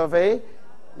because of a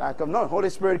lack of knowledge. Holy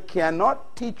Spirit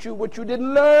cannot teach you what you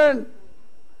didn't learn.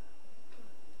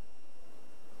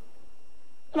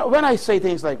 You know, when I say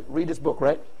things like, read this book,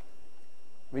 right?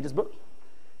 Read this book.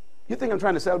 You think I'm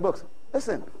trying to sell books.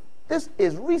 Listen, this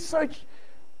is research.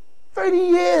 30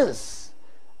 years.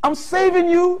 I'm saving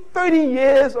you 30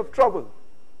 years of trouble.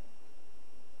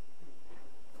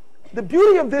 The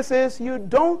beauty of this is you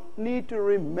don't need to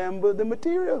remember the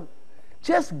material.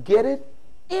 Just get it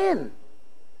in.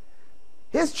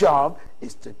 His job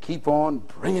is to keep on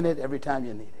bringing it every time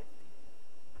you need it.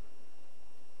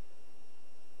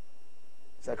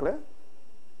 Is that clear?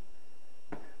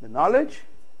 The knowledge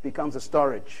becomes a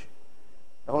storage.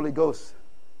 The Holy Ghost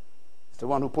is the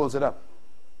one who pulls it up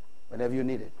whenever you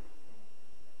need it.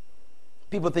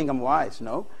 People think I'm wise.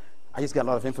 No, I just got a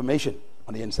lot of information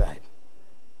on the inside.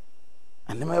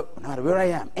 And no matter where I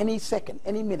am, any second,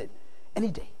 any minute, any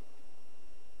day,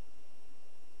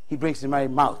 he brings to my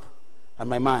mouth and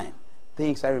my mind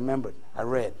things I remembered, I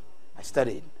read, I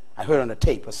studied, I heard on a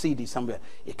tape, a CD somewhere.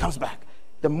 It comes back.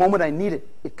 The moment I need it,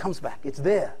 it comes back. It's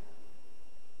there.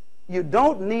 You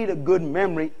don't need a good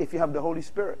memory if you have the Holy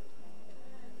Spirit.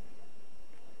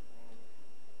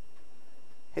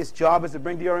 His job is to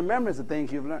bring to your remembrance the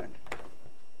things you've learned.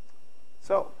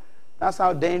 So, that's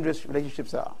how dangerous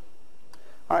relationships are.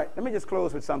 All right, let me just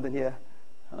close with something here.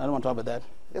 I don't want to talk about that.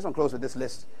 I just want to close with this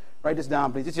list. Write this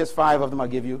down, please. It's just 5 of them I'll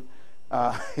give you.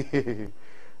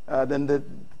 Then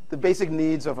the basic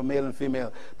needs of a male and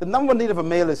female. The number one need of a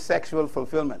male is sexual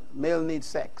fulfillment. Male needs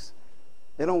sex.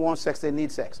 They don't want sex, they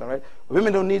need sex, all right?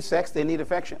 Women don't need sex, they need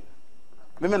affection.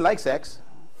 Women like sex,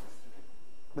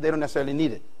 but they don't necessarily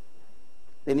need it.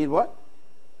 They need what?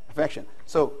 Affection.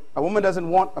 So a woman doesn't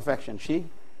want affection. She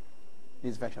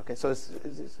needs affection. Okay, so it's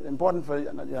important for you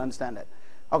to understand that.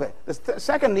 Okay, the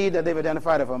second need that they've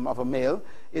identified of a male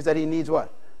is that he needs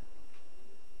what?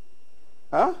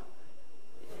 Huh?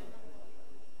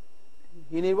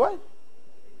 He needs what?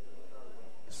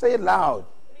 Say it loud.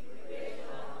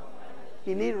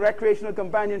 He needs recreational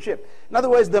companionship. In other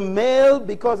words, the male,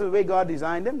 because of the way God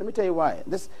designed him, let me tell you why.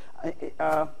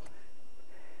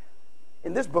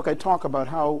 In this book, I talk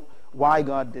about why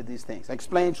God did these things. I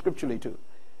explain scripturally, too,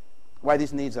 why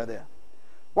these needs are there.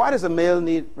 Why does a male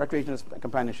need recreational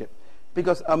companionship?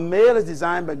 Because a male is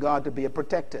designed by God to be a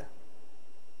protector.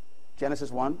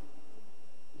 Genesis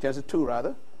 2,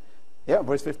 rather. Yeah,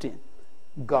 verse 15.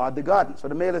 God the garden. So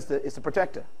the male is the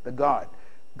protector, the guard.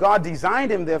 God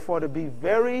designed him, therefore, to be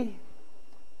very,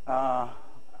 I'm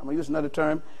going to use another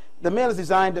term. The male is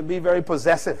designed to be very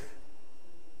possessive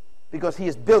because he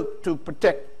is built to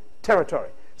protect territory.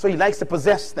 So he likes to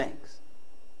possess things.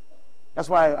 That's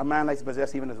why a man likes to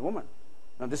possess even as a woman.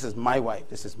 Now, this is my wife.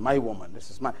 This is my woman. This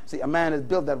is my... See, a man is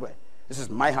built that way. This is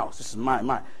my house. This is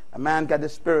my. A man got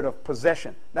this spirit of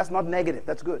possession. That's not negative.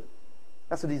 That's good.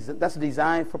 That's a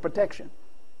design for protection.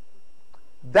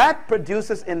 That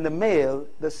produces in the male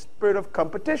the spirit of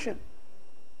competition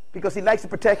because he likes to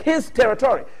protect his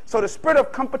territory. So the spirit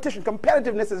of competition,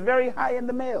 competitiveness is very high in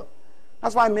the male.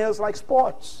 That's why males like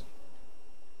sports,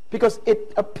 because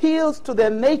it appeals to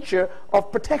their nature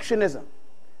of protectionism.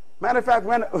 Matter of fact,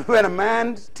 when a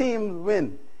man's team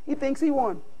win, he thinks he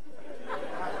won.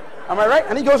 Am I right?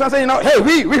 And he goes on saying, hey,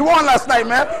 we won last night,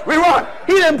 man. We won.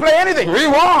 He didn't play anything. We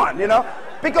won,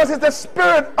 because it's the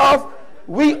spirit of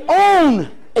we own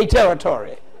a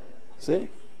territory. See?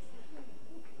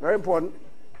 Very important.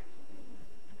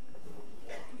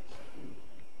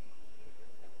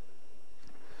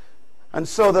 And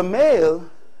so the male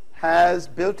has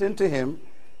built into him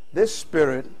this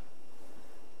spirit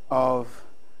of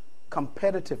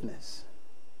competitiveness.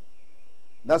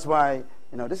 That's why,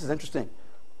 this is interesting.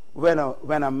 When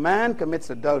a man commits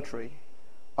adultery,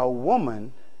 a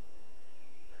woman,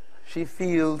 she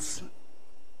feels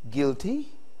guilty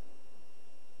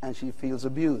and she feels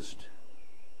abused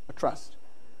or trust.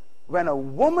 When a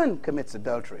woman commits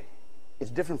adultery, it's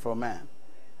different for a man.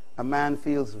 A man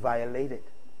feels violated.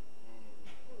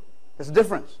 There's a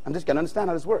difference. I'm just going to understand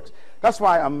how this works. That's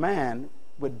why a man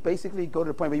would basically go to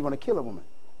the point where you want to kill a woman.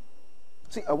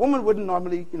 See, a woman wouldn't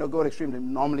normally, go to extreme. They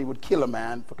normally would kill a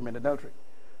man for committing adultery.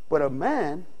 But a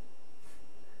man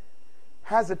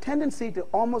has a tendency to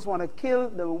almost want to kill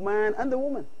the man and the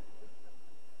woman.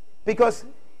 because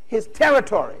his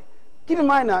territory. Keep in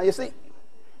mind now, you see,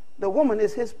 the woman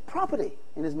is his property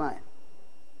in his mind.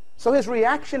 So his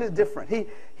reaction is different. He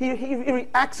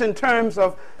reacts in terms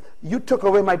of, you took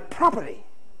away my property.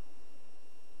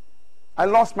 I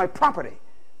lost my property.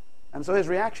 And so his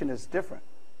reaction is different.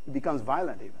 He becomes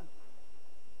violent even.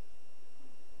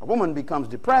 A woman becomes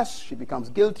depressed, she becomes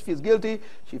guilty, feels guilty,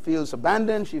 she feels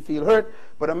abandoned, she feels hurt,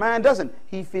 but a man doesn't.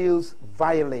 He feels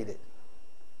violated.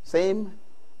 Same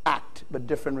act, but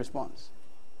different response,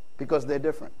 because they're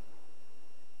different.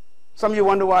 Some of you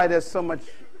wonder why there's so much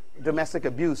domestic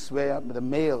abuse where the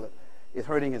male is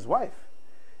hurting his wife.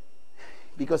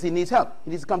 Because he needs help.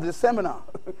 He needs to come to this seminar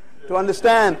to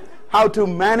understand how to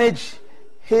manage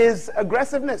his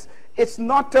aggressiveness. It's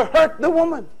not to hurt the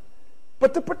woman,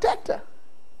 but to protect her.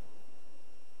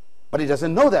 But he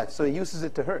doesn't know that, so he uses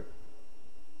it to hurt.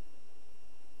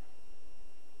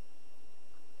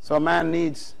 So a man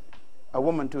needs a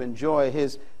woman to enjoy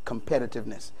his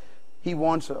competitiveness. He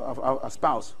wants a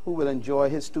spouse who will enjoy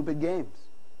his stupid games.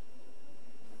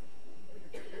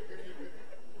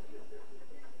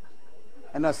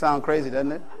 And that sounds crazy,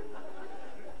 doesn't it?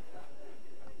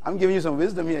 I'm giving you some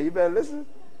wisdom here. You better listen.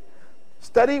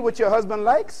 Study what your husband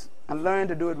likes and learn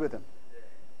to do it with him.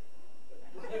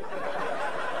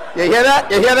 You hear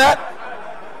that? You hear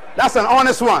that? That's an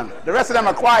honest one. The rest of them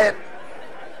are quiet.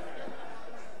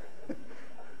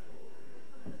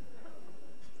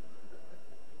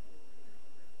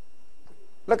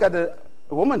 Look at the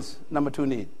woman's number 2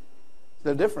 need.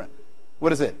 They're different.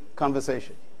 What is it?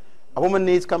 Conversation. A woman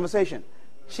needs conversation.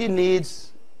 She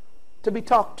needs to be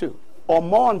talked to, or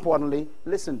more importantly,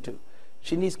 listened to.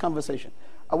 She needs conversation.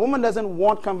 A woman doesn't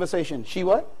want conversation. She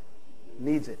what?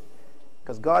 Needs it.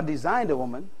 Because God designed a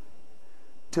woman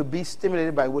to be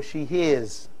stimulated by what she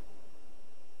hears.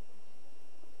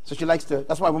 So she likes to,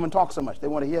 that's why women talk so much. They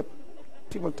want to hear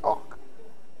people talk.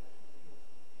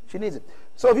 She needs it.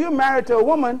 So if you're married to a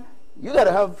woman, you got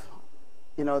to have,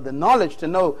 the knowledge to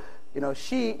know,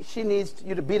 she needs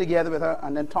you to be together with her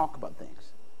and then talk about things.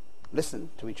 Listen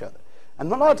to each other. And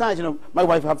a lot of times, my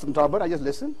wife has some talk, but I just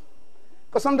listen.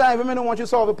 Because sometimes women don't want you to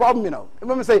solve the problem, And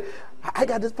women say, I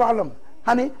got this problem.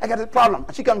 Honey, I got this problem.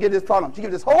 And she come give this problem. She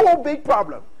gives this whole big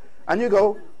problem. And you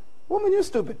go, woman, you're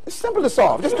stupid. It's simple to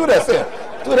solve. Just do that, sir.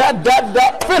 Do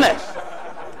that, finish.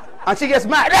 And she gets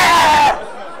mad.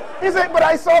 Ah! He said, but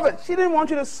I solved it. She didn't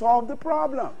want you to solve the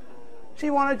problem.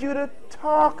 She wanted you to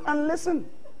talk and listen.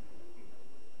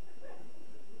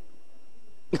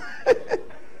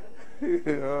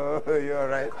 Oh, you're all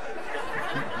right.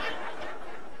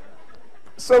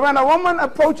 So when a woman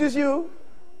approaches you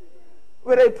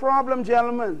with a problem,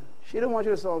 gentlemen, she don't want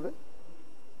you to solve it.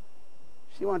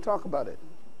 She wants to talk about it.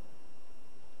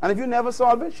 And if you never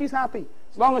solve it, she's happy.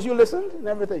 As long as you listened and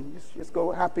everything, just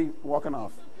go happy walking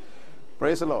off.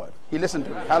 Praise the Lord. He listened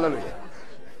to me. Hallelujah.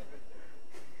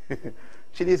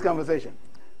 She needs conversation.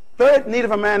 Third need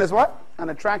of a man is what? An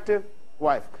attractive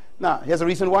wife. Now, here's a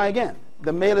reason why again.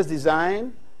 The male is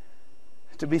designed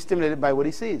to be stimulated by what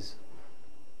he sees.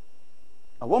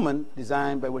 A woman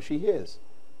designed by what she hears.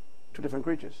 Two different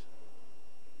creatures.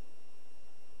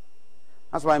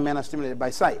 That's why men are stimulated by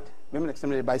sight. Women are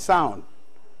stimulated by sound.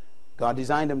 God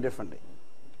designed them differently.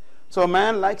 So a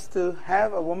man likes to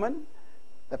have a woman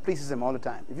that pleases him all the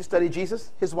time. If you study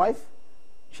Jesus, his wife,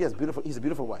 he's a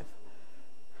beautiful wife.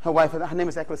 Her name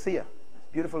is Ecclesia.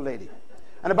 Beautiful lady.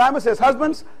 And the Bible says,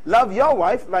 husbands, love your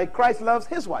wife like Christ loves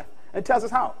his wife. And it tells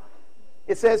us how.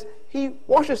 It says, he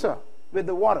washes her with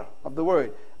the water of the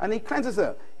word. And he cleanses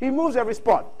her. He removes every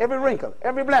spot, every wrinkle,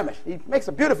 every blemish. He makes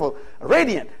her beautiful,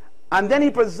 radiant. And then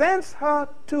he presents her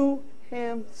to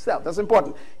himself. That's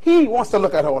important. He wants to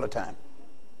look at her all the time.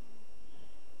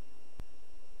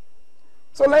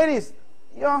 So ladies,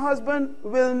 your husband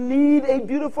will need a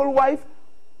beautiful wife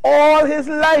all his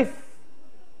life.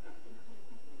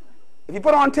 If you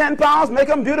put on 10 pounds, make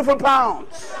them beautiful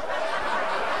pounds.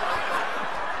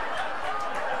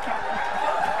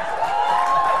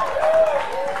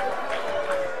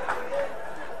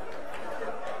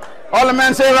 All the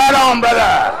men say, right on, brother.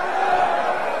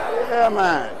 Yeah,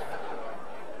 man.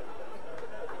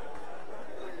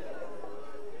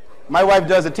 My wife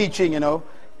does a teaching, in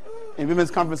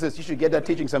women's conferences. You should get that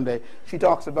teaching someday. She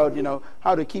talks about,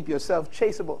 how to keep yourself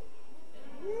chaseable.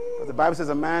 Because the Bible says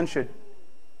a man should,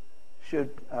 what's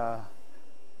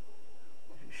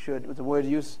the word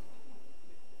used?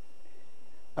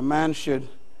 A man should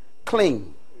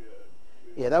cling.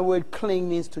 Yeah, that word cling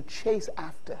means to chase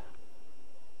after.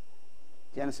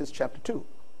 Genesis chapter 2.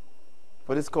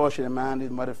 For this cause should a man leave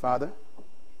his mother and father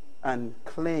and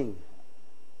cling.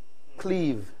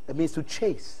 Cleave. It means to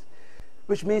chase.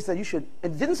 which means that you should,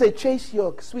 it didn't say chase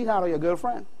your sweetheart or your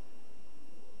girlfriend.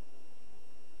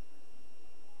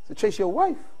 So chase your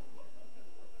wife.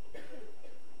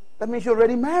 That means you're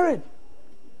already married.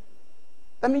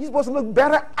 That means you're supposed to look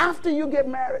better after you get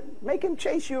married. Make him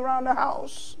chase you around the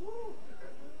house.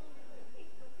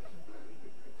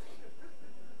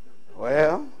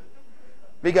 Well,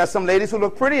 we got some ladies who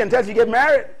look pretty until you get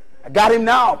married. I got him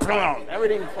now.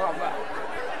 Everything falls out.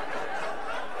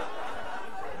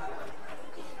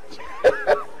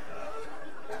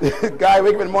 Guy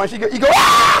wake up in the morning, he go,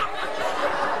 ah!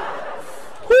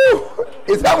 Whew,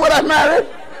 is that what I married?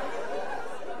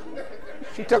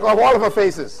 She took off all of her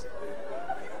faces.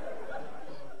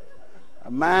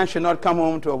 A man should not come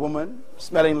home to a woman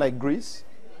smelling like grease,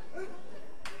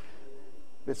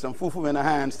 with some fufu in her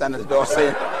hand, stand at the door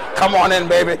saying, come on in,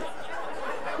 baby.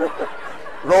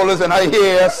 Rollers in her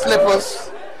hair, slippers,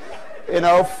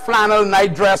 flannel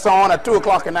night dress on at 2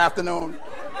 o'clock in the afternoon.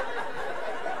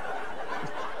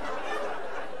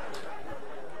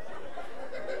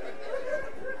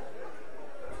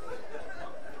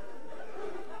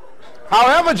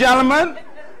 However, gentlemen,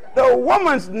 the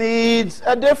woman's needs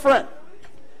are different.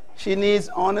 She needs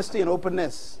honesty and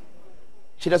openness.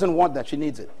 She doesn't want that. She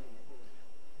needs it.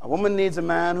 A woman needs a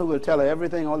man who will tell her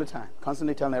everything all the time,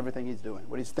 constantly telling her everything he's doing,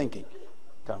 what he's thinking.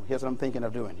 Tell him, here's what I'm thinking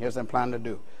of doing. Here's what I'm planning to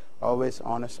do. Always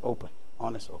honest, open.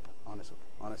 Honest, open. Honest, open.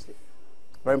 Honesty.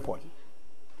 Very important.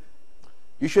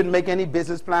 You shouldn't make any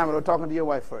business plan without talking to your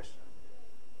wife first.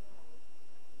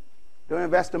 Don't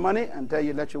invest the money until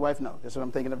you let your wife know. This is what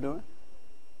I'm thinking of doing.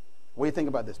 What do you think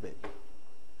about this, babe?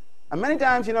 And many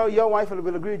times, your wife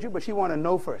will agree with you, but she want to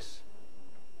know first.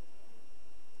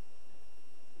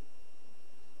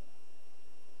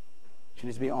 She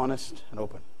needs to be honest and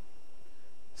open.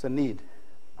 It's a need.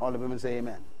 All the women say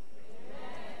amen.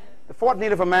 The fourth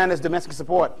need of a man is domestic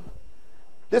support.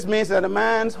 This means that a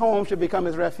man's home should become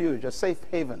his refuge, a safe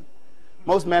haven.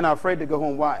 Most men are afraid to go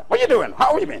home. Why? What are you doing?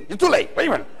 How are you been? It's too late. What are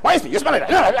you doing? Why is me? You smell it.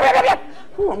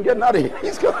 Ooh, I'm getting out of here.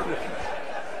 He's going.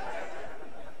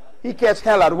 He catch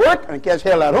hell at work and catch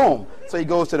hell at home. So he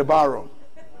goes to the bar room.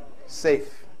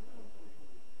 Safe.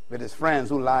 With his friends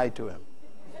who lied to him.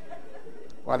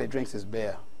 While he drinks his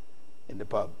beer in the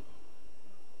pub.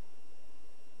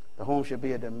 The home should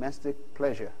be a domestic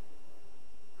pleasure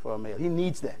for a male. He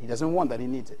needs that. He doesn't want that. He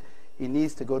needs it. He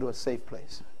needs to go to a safe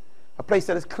place. A place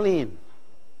that is clean,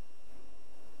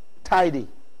 tidy,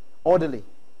 orderly.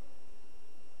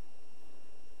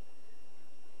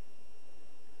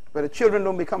 Where the children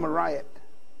don't become a riot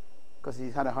because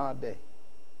he's had a hard day.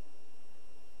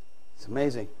 It's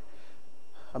amazing.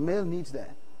 A male needs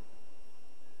that.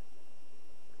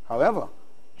 However,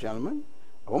 gentlemen,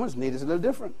 a woman's need is a little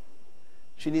different.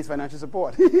 She needs financial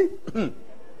support.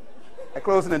 I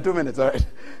close in 2 minutes, all right?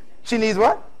 She needs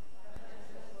what?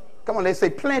 Come on, let's say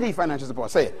plenty financial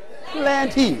support. Say it.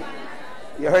 Plenty.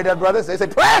 You heard that, brothers? They say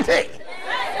plenty.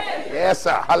 Yes,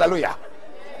 sir. Hallelujah.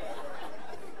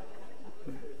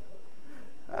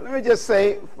 Now, let me just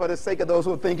say, for the sake of those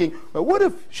who are thinking, well, what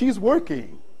if she's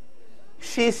working?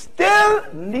 She still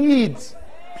needs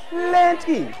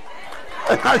plenty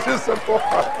financial support.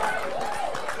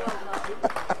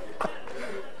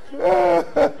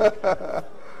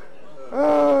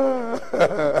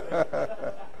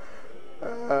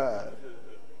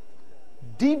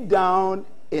 Deep down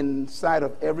inside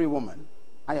of every woman,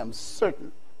 I am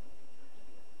certain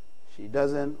she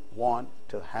doesn't want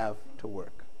to have to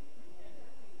work.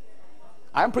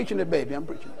 I'm preaching it, baby. I'm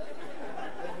preaching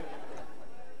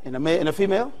it. In a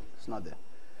female, it's not there.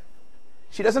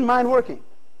 She doesn't mind working.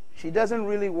 She doesn't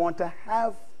really want to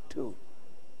have to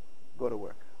go to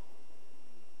work.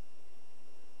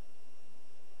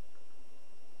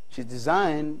 She's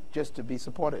designed just to be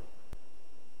supported.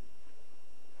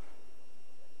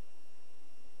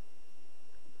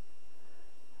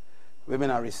 Women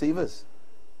are receivers.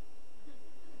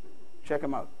 Check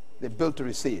them out. They're built to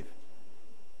receive.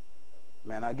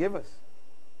 Men are givers.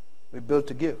 We're built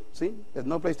to give. See? There's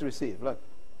no place to receive. Look.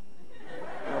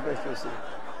 No place to receive.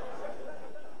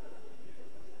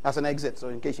 That's an exit, so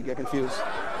in case you get confused.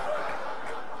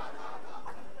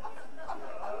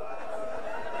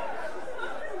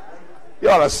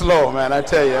 Y'all are slow, man. I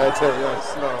tell you, you're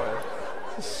slow.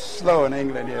 Slow in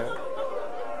England here.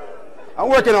 I'm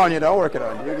working on you, though. I'm working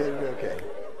on you. You're okay.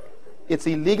 It's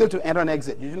illegal to enter and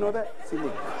exit. Did you know that? It's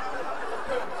illegal.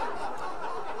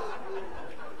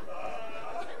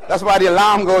 That's why the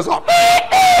alarm goes off.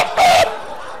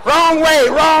 Wrong way,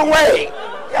 wrong way.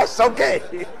 Yes, okay.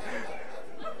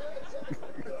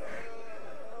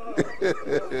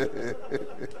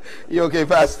 You okay,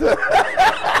 Pastor?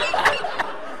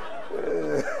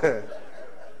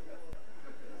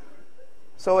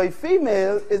 So a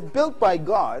female is built by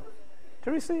God to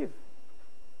receive.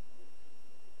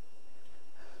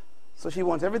 So she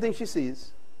wants everything she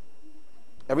sees,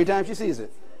 every time she sees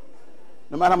it,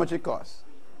 no matter how much it costs.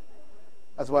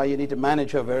 That's why you need to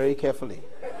manage her very carefully.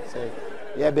 Say,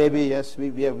 yeah, baby, yes, we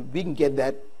can get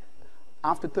that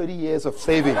after 30 years of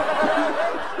saving.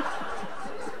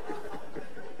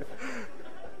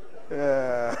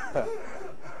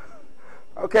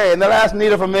 Okay, and the last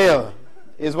need of a male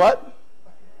is what?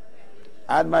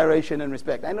 Admiration and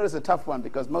respect. I know it's a tough one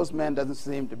because most men doesn't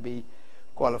seem to be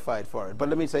qualified for it. But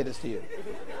let me say this to you.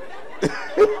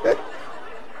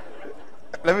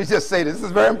 Let me just say this. This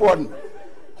is very important.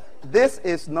 This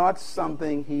is not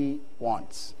something he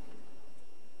wants.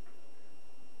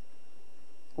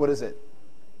 What is it?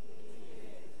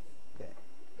 Okay.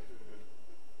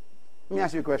 Let me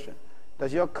ask you a question.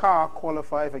 Does your car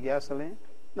qualify for gasoline?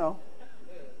 No,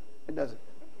 it doesn't.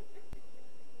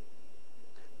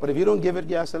 But if you don't give it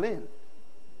gasoline, it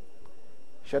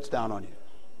shuts down on you.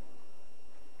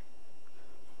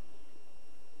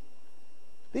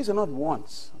 These are not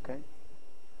wants, okay?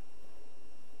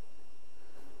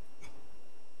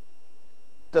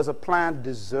 Does a plant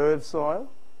deserve soil?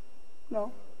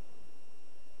 No.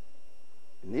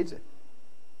 It needs it.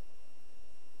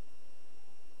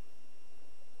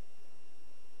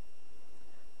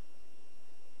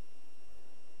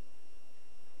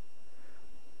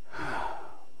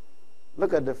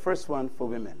 Look at the first one for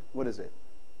women. What is it?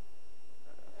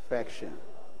 Affection.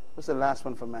 What's the last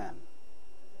one for man?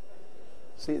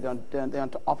 See, they're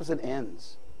on opposite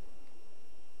ends.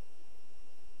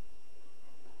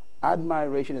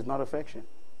 Admiration is not affection.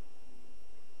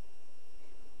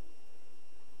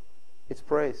 It's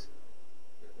praise.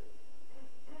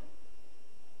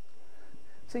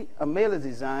 See, a male is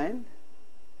designed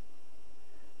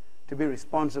to be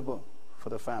responsible for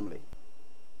the family.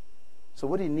 So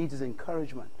what he needs is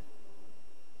encouragement.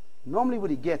 Normally what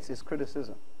he gets is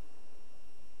criticism.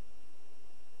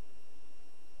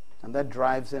 And that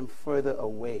drives him further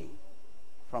away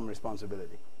from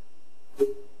responsibility. The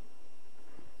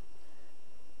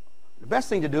best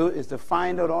thing to do is to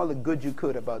find out all the good you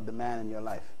could about the man in your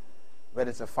life.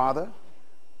 Whether it's a father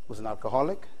who's an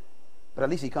alcoholic, but at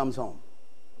least he comes home.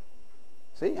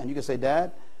 See? And you can say,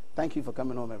 Dad, thank you for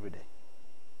coming home every day.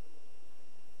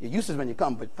 You're useless when you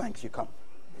come, but thanks you come.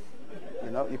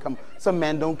 You know, you come. Some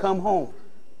men don't come home.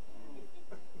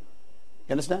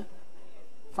 You understand?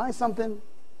 Find something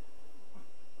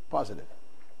positive.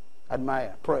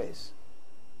 Admire, praise,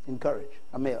 encourage.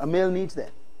 A male needs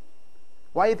that.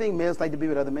 Why do you think males like to be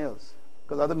with other males?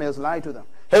 Because other males lie to them.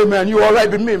 Hey man, you all right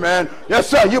with me, man? Yes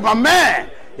sir, you my man.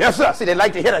 Yes sir. See, they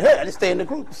like to hear that. Hey, they stay in the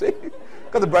group, see?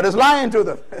 Because the brother's lying to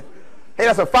them. Hey,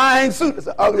 that's a fine suit. It's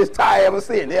the ugliest tie I ever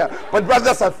seen. Yeah, but brother,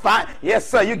 that's a fine. Yes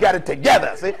sir, you got it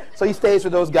together, see? So he stays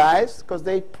with those guys because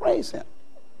they praise him.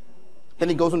 Then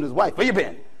he goes home to his wife. Where you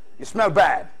been? You smell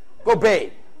bad. Go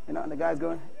bathe. You know, and the guy's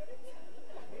going,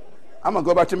 I'm going to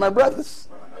go back to my brothers.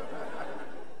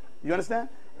 You understand?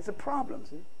 It's a problem,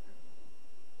 see?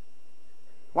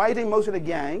 Why do you think most of the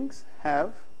gangs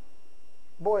have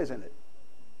boys in it?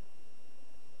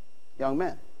 Young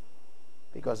men.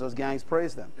 Because those gangs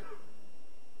praise them.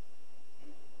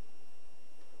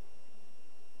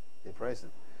 They praise them.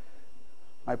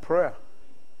 My prayer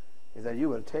is that you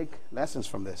will take lessons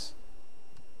from this.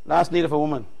 Last need of a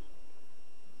woman.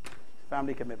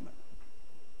 Family commitment.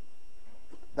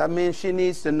 That means she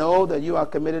needs to know that you are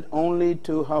committed only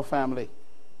to her family.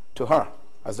 To her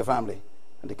as the family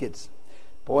and the kids.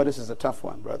 Boy, this is a tough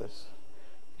one, brothers.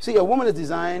 See, a woman is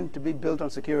designed to be built on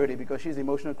security because she's an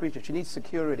emotional creature. She needs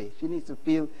security. She needs to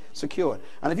feel secure.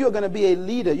 And if you're going to be a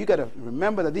leader, you got to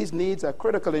remember that these needs are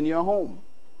critical in your home.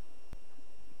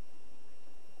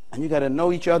 And you got to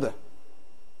know each other.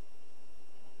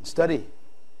 Study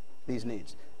these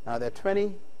needs. Now, there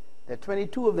are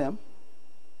 22 of them.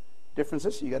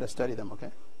 Differences, you got to study them,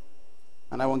 okay?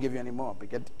 And I won't give you any more, but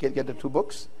get the 2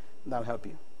 books, and that'll help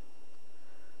you.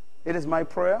 It is my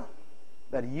prayer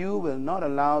that you will not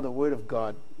allow the word of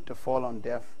God to fall on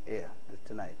deaf ear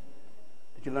tonight.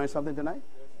 Did you learn something tonight?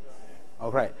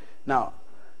 All right. Now,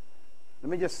 let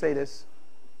me just say this.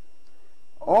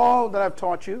 All that I've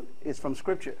taught you is from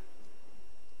Scripture.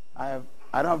 I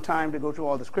don't have time to go through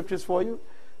all the Scriptures for you,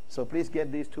 so please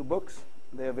get these 2 books.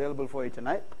 They're available for you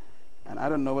tonight. And I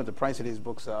don't know what the price of these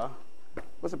books are.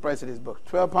 What's the price of these books?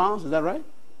 12 pounds? Is that right?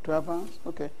 12 pounds?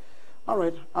 Okay. All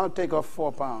right. I'll take off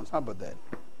 4 pounds. How about that?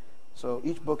 So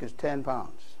each book is 10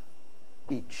 pounds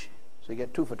each. So you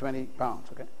get 2 for 20 pounds,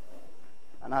 okay?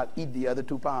 And I'll eat the other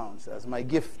 2 pounds as my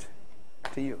gift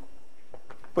to you.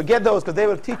 But get those because they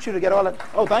will teach you to get all that.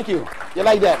 Oh, thank you. You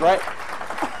like that, right?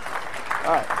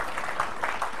 right.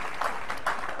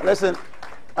 Listen,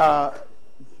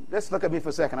 let's look at me for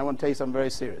a second. I want to tell you something very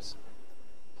serious.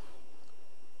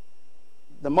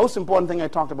 The most important thing I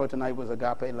talked about tonight was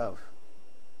agape love.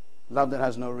 Love that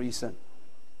has no reason.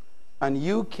 And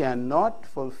you cannot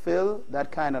fulfill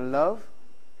that kind of love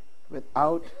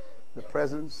without the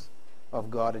presence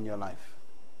of God in your life.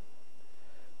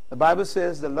 The Bible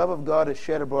says the love of God is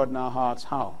shed abroad in our hearts.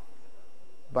 How?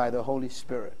 By the Holy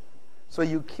Spirit. So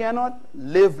you cannot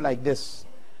live like this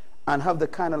and have the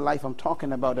kind of life I'm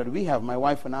talking about that we have, my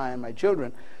wife and I and my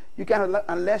children. You cannot,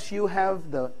 unless you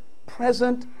have the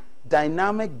present,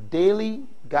 dynamic, daily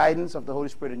guidance of the Holy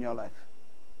Spirit in your life.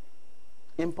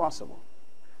 Impossible.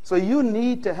 So you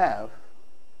need to have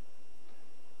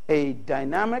a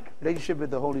dynamic relationship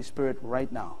with the Holy Spirit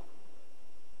right now.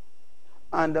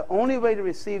 And the only way to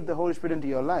receive the Holy Spirit into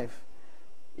your life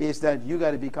is that you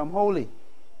got to become holy,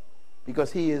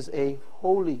 because He is a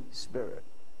Holy Spirit.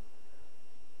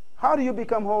 How do you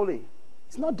become holy?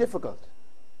 It's not difficult.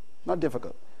 Not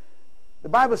difficult. The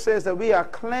Bible says that we are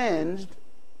cleansed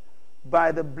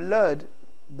by the blood,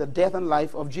 the death and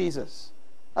life of Jesus.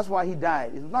 That's why He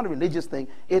died. It was not a religious thing.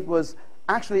 It was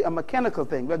actually a mechanical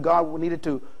thing where God needed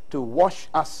to wash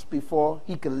us before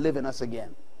He could live in us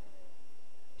again.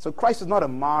 So Christ is not a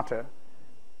martyr.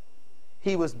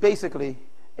 He was basically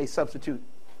a substitute,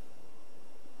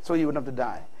 so you wouldn't have to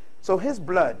die. So His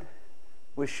blood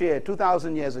was shed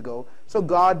 2,000 years ago, so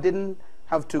God didn't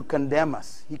have to condemn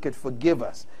us. He could forgive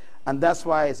us. And that's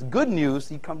why it's good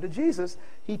news. You come to Jesus,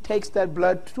 He takes that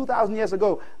blood 2,000 years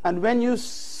ago. And when you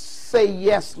say,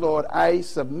 yes, Lord, I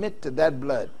submit to that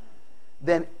blood,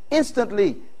 then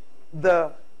instantly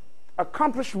the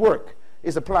accomplished work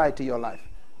is applied to your life.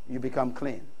 You become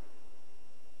clean.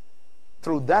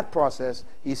 Through that process,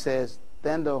 He says,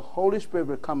 then the Holy Spirit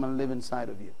will come and live inside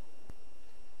of you.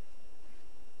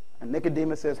 And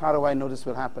Nicodemus says, how do I know this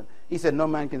will happen? He said, no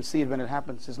man can see it when it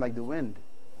happens. It's like the wind.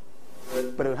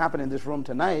 But it will happen in this room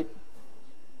tonight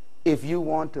if you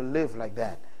want to live like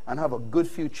that and have a good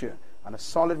future and a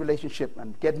solid relationship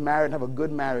and get married and have a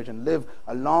good marriage and live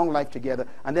a long life together,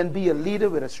 and then be a leader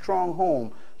with a strong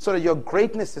home so that your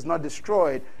greatness is not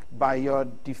destroyed by your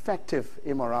defective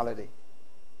immorality.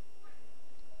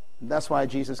 And that's why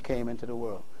Jesus came into the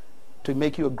world, to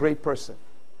make you a great person.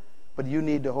 But you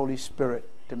need the Holy Spirit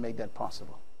to make that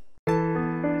possible.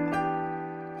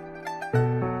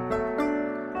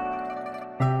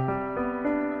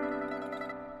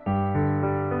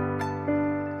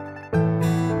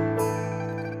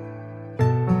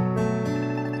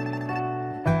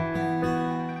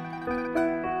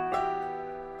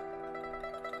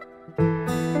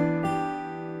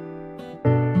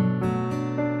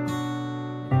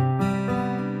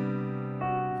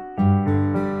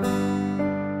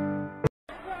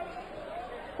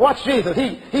 Watch Jesus.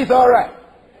 He's all right.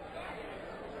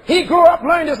 He grew up,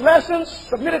 learned his lessons,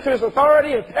 submitted to his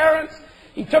authority, his parents.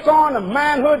 He took on a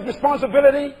manhood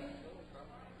responsibility.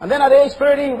 And then at age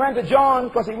 30, he went to John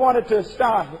because he wanted to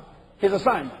start his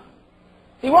assignment.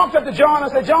 He walked up to John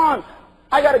and said, John,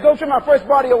 I got to go through my first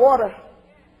body of water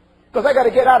because I got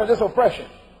to get out of this oppression.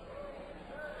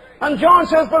 And John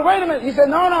says, but wait a minute. He said,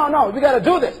 no, we got to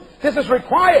do this. This is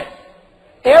required.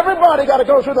 Everybody got to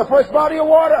go through the first body of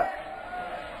water.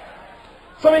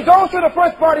 So he goes through the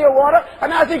first body of water,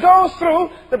 and as he goes through,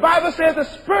 the Bible says the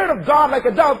Spirit of God, like a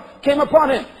dove, came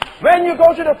upon him. When you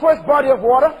go through the first body of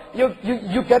water,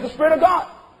 you get the Spirit of God.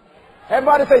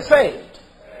 Everybody say saved.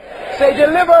 Say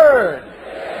delivered.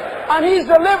 And he's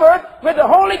delivered with the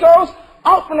Holy Ghost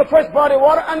out from the first body of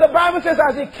water. And the Bible says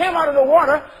as he came out of the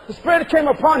water, the Spirit came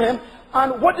upon him.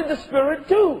 And what did the Spirit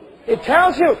do? It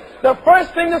tells you the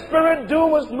first thing the Spirit do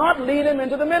was not lead him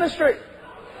into the ministry.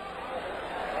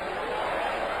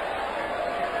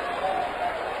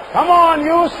 Come on,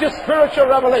 use your spiritual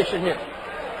revelation here.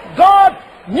 God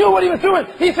knew what He was doing.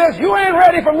 He says, you ain't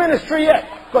ready for ministry yet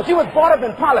because you was brought up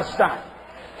in Palestine.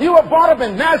 You were brought up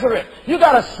in Nazareth. You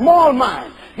got a small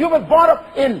mind. You were brought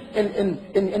up in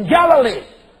Galilee.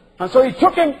 And so He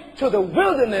took him to the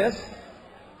wilderness,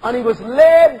 and he was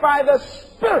led by the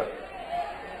Spirit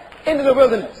into the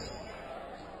wilderness.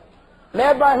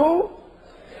 Led by who?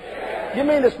 You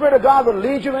mean the Spirit of God will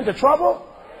lead you into trouble?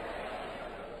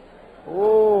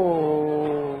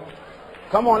 Oh,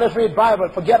 come on, let's read Bible.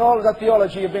 Forget all of that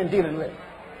theology you've been dealing with.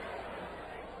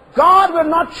 God will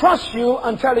not trust you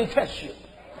until He tests you.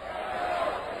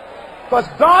 Because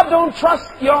God don't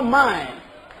trust your mind.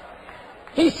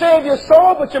 He saved your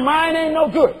soul, but your mind ain't no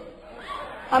good.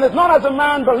 And it's not as a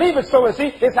man believeth, so is he.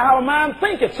 It's how a man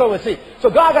thinketh, so is he. So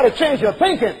God got to change your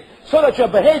thinking so that your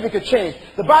behavior could change.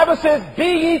 The Bible says, be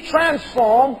ye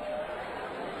transformed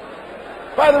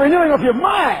By the renewing of your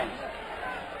mind.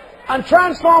 And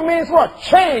transform means what?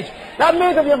 Change. That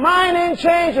means if your mind ain't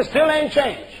changed, it still ain't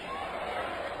changed.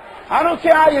 I don't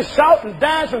care how you shout and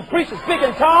dance and preach and speak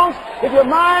in tongues. If your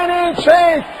mind ain't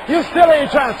changed, you still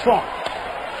ain't transformed.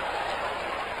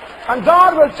 And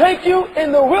God will take you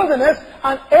in the wilderness,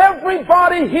 and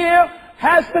everybody here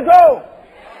has to go.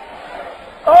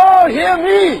 Oh, hear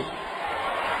me.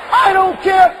 I don't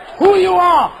care who you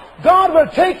are. God will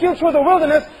take you through the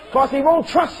wilderness because He won't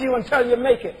trust you until you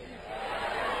make it.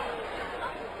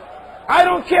 I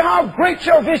don't care how great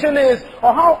your vision is,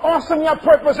 or how awesome your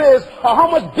purpose is, or how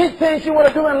much big things you want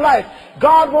to do in life.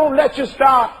 God won't let you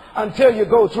start until you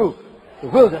go through the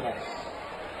wilderness.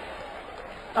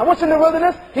 Now what's in the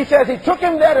wilderness? He says He took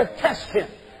him there to test him.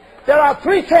 There are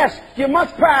 3 tests you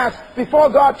must pass before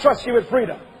God trusts you with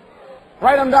freedom.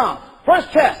 Write them down.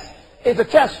 First test is a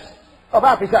test of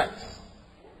appetites.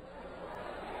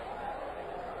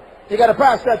 You got to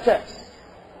pass that test.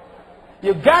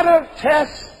 You got to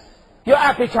test your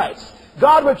appetites.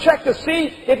 God will check to see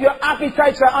if your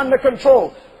appetites are under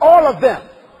control. All of them.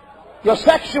 Your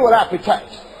sexual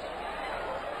appetites.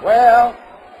 Well,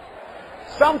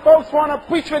 some folks want to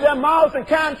preach with their mouths and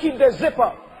can't keep their zip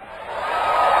up.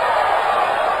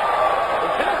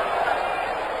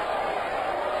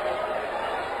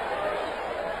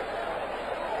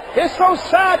 It's so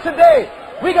sad today.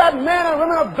 We got men and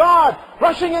women of God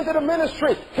rushing into the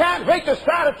ministry, can't wait to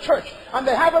start a church, and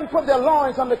they haven't put their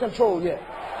loins under control yet.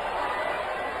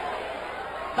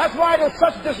 That's why there's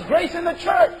such disgrace in the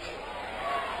church.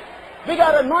 We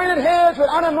got anointed heads with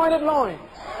unanointed loins.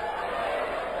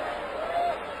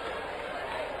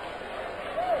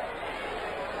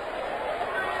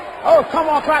 Oh, come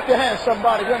on, clap your hands,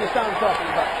 somebody. You understand what I'm talking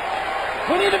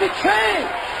about? We need to be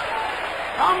changed.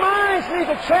 Our minds need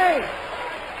to change.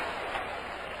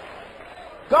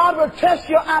 God will test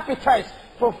your appetites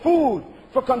for food,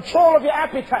 for control of your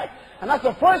appetite. And that's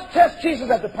the first test Jesus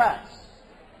had to pass.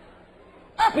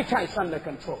 Appetites under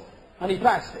control. And He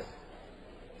passed it.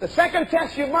 The second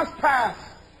test you must pass,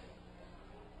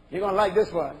 you're going to like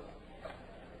this one,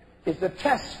 is the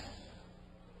test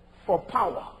for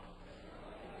power.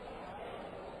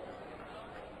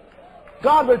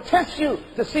 God will test you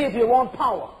to see if you want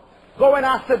power. Going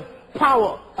after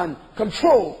power and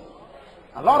control.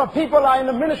 A lot of people are in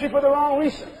the ministry for the wrong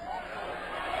reason.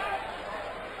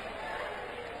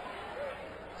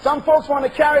 Some folks want to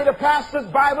carry the pastor's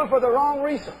Bible for the wrong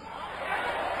reason.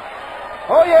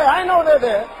 Oh yeah, I know they're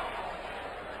there.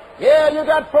 Yeah, you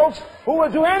got folks who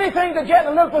will do anything to get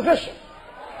in a little position.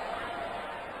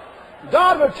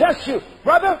 God will test you.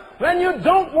 Brother, when you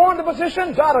don't want the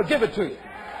position, God will give it to you.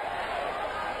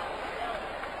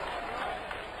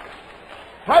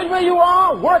 Right where you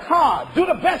are, work hard. Do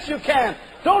the best you can.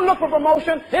 Don't look for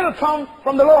promotion. It'll come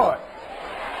from the Lord.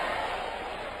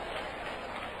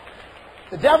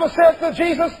 The devil says to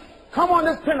Jesus, come on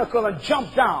this pinnacle and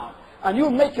jump down, and you'll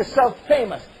make yourself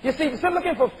famous. You see, if you're still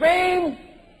looking for fame,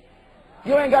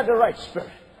 you ain't got the right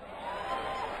spirit.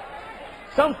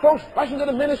 Some folks rush into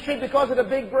the ministry because of the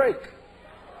big break.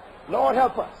 Lord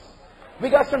help us. We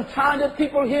got some talented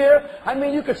people here. I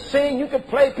mean, you could sing, you could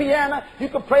play piano, you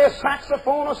could play a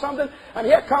saxophone or something. And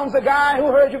here comes a guy who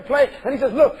heard you play, and he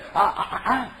says, look,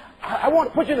 I want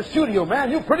to put you in the studio,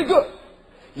 man. You're pretty good.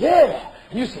 Yeah.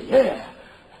 And you say, yeah.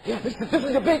 Yeah, this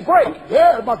is your big break.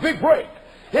 Yeah, my big break.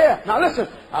 Yeah. Now listen,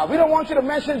 we don't want you to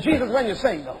mention Jesus when you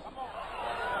sing, though.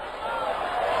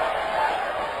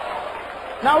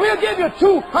 Now, we'll give you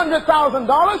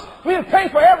 $200,000. We'll pay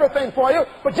for everything for you,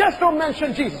 but just don't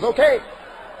mention Jesus, okay?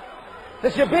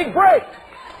 This is your big break.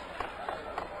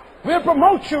 We'll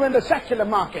promote you in the secular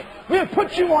market. We'll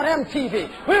put you on MTV.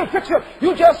 We'll fix you.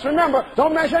 You just remember,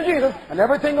 don't mention Jesus, and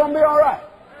everything gonna be all right.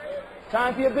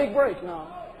 Time for your big break now.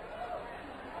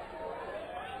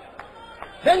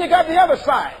 Then you got the other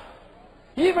side.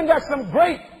 You even got some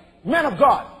great men of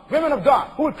God, women of God,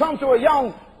 who would come to a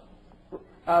young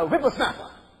whippersnapper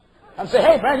and say,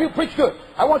 hey man, you preach good.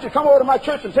 I want you to come over to my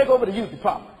church and take over the youth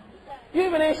department. You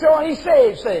even ain't sure he's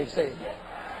saved.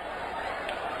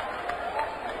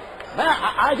 Man,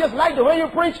 I just like the way you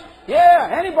preach. Yeah,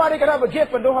 anybody can have a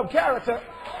gift but don't have character.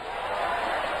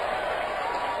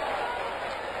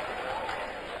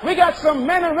 We got some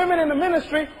men and women in the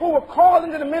ministry who were called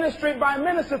into the ministry by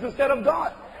ministers instead of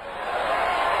God.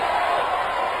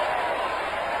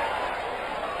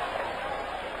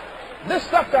 This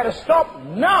stuff got to stop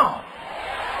now.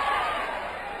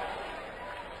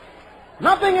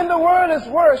 Nothing in the world is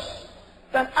worse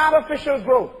than artificial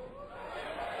growth.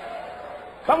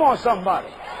 Come on, somebody.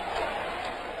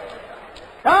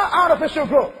 Artificial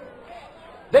growth.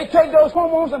 They take those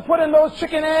hormones and put in those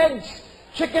chicken eggs,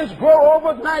 Chickens grow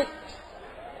overnight,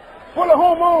 full of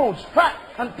hormones, fat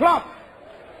and plump,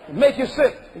 and make you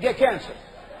sick and get cancer.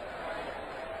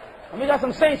 And we got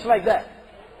some saints like that.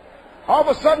 All of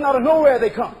a sudden, out of nowhere they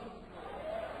come.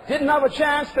 Didn't have a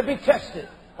chance to be tested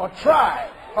or tried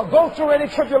or go through any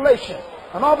tribulation.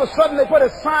 And all of a sudden they put a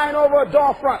sign over a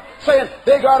door front saying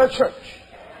they got a church.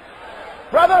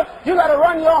 Brother, you got to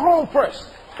run your home first.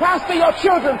 Pastor your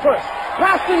children first.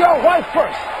 Pastor your wife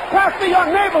first. Pastor your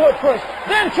neighborhood first.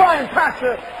 Then try and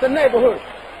pastor the neighborhood.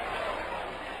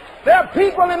 There are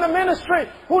people in the ministry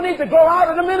who need to go out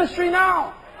of the ministry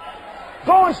now.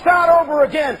 Go and start over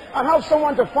again and help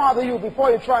someone to father you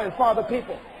before you try and father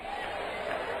people.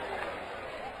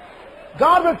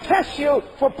 God will test you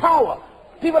for power.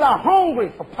 People are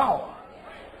hungry for power.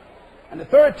 And the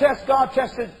third test God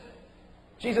tested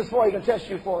Jesus for, He can test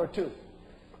you for it too,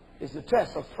 is the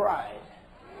test of pride.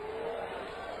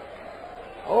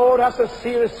 Oh, that's a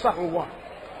serious, subtle one.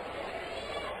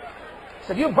 He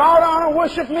said, you bow down and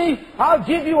worship me, I'll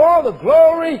give you all the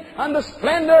glory and the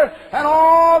splendor and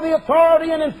all the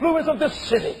authority and influence of this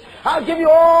city. I'll give you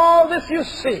all this you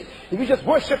see. If you just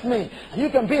worship me, and you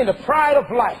can be in the pride of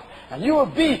life, and you will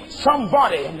be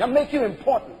somebody, and I'll make you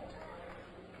important.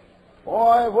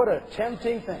 Boy, what a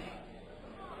tempting thing.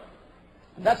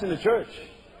 And that's in the church.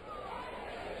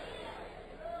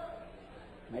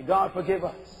 May God forgive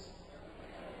us.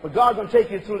 But God will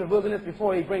take you through the wilderness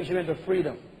before He brings you into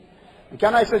freedom. And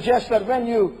can I suggest that when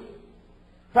you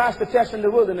pass the test in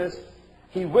the wilderness,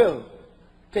 He will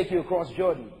take you across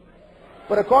Jordan.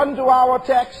 But according to our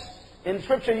text in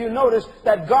Scripture, you notice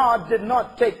that God did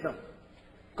not take them.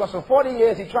 Because for 40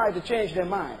 years He tried to change their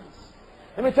minds.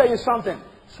 Let me tell you something.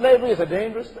 Slavery is a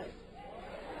dangerous thing.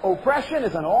 Oppression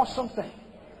is an awesome thing.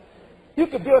 You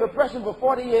could be with oppression for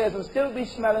 40 years and still be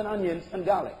smelling onions and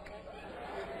garlic.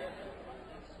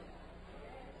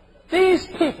 These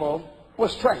people were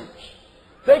strange.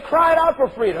 They cried out for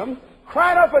freedom,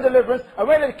 cried out for deliverance, and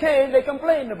when it came, they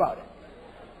complained about it.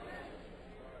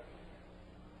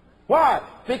 Why?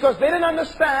 Because they didn't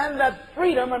understand that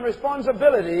freedom and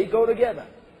responsibility go together.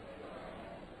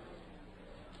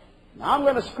 Now, I'm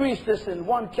going to squeeze this in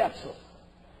one capsule.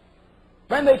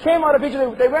 When they came out of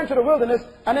Egypt, they went to the wilderness,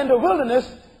 and in the wilderness,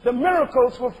 the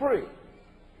miracles were free.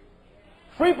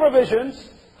 Free provisions,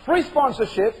 free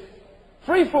sponsorship,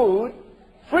 free food,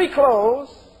 free clothes,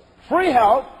 free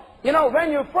help. You know,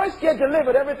 when you first get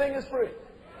delivered, everything is free.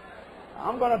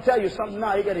 I'm going to tell you something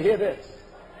now. You got to hear this.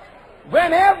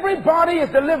 When everybody is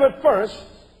delivered first,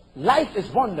 life is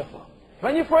wonderful.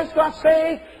 When you first got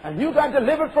saved and you got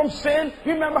delivered from sin,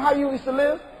 you remember how you used to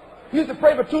live? You used to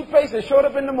pray for toothpaste and it showed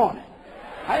up in the morning.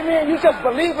 I mean, you just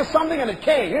believed for something and it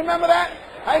came. You remember that?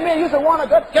 I mean, you used to want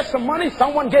to get some money,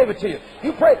 someone gave it to you.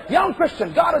 You pray, young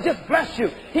Christian, God will just bless you.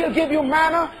 He'll give you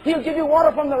manna. He'll give you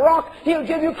water from the rock. He'll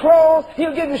give you clothes.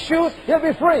 He'll give you shoes. He'll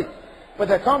be free. But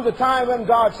there comes a time when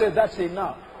God says, that's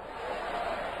enough.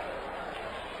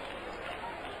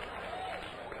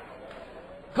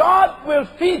 God will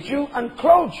feed you and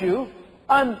clothe you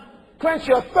and quench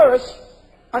your thirst,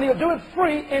 and He'll do it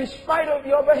free in spite of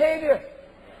your behavior.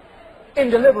 In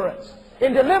deliverance.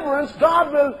 In deliverance,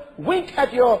 God will wink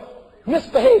at your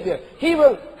misbehavior. He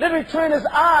will literally turn His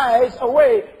eyes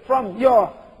away from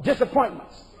your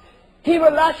disappointments. He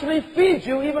will actually feed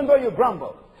you even though you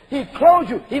grumble. He'll clothe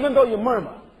you even though you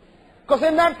murmur. Because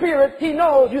in that period, He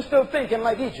knows you're still thinking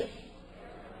like Egypt.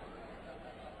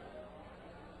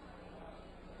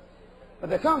 But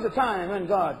there comes a time when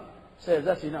God says,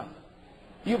 that's enough.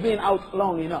 You've been out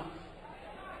long enough.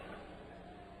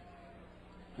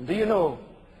 And do you know,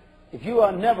 if you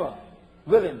are never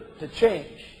willing to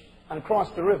change and cross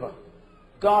the river,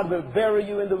 God will bury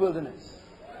you in the wilderness.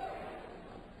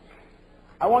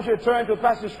 I want you to turn to a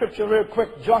passage of Scripture real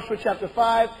quick, Joshua chapter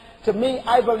 5. To me,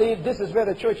 I believe this is where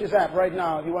the church is at right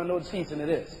now, if you want to know the season it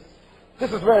is.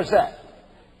 This is where it's at.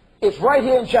 It's right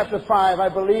here in chapter 5. I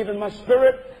believe in my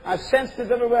spirit. I sensed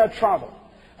it everywhere I travel.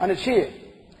 And it's here.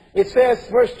 It says,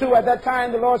 verse 2, at that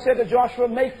time the Lord said to Joshua,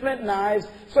 make flint knives,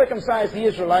 circumcise the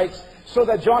Israelites. So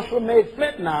that Joshua made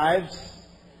flint knives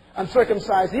and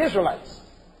circumcised the Israelites.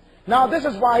 Now this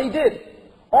is why he did.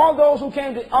 All those who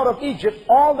came out of Egypt,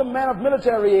 all the men of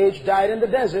military age died in the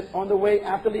desert on the way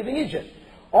after leaving Egypt.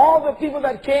 All the people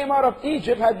that came out of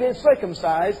Egypt had been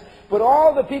circumcised, but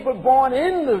all the people born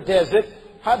in the desert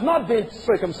had not been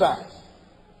circumcised.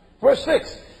 Verse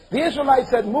 6, the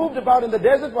Israelites had moved about in the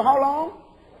desert for how long?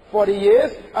 40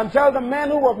 years, until the men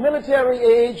who were of military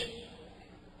age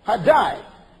had died,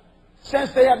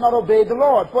 since they had not obeyed the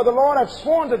Lord. For the Lord had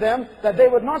sworn to them that they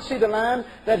would not see the land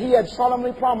that He had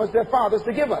solemnly promised their fathers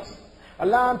to give us. A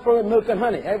land flowing with milk and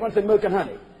honey. Everyone say milk and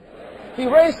honey. He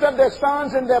raised up their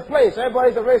sons in their place.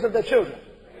 Everybody's to raise up their children.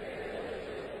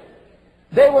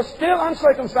 They were still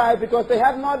uncircumcised because they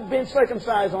had not been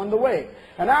circumcised on the way.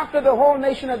 And after the whole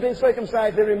nation had been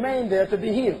circumcised, they remained there to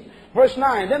be healed. Verse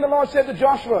 9, then the Lord said to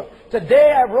Joshua,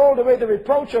 today I have rolled away the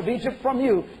reproach of Egypt from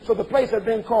you. So the place has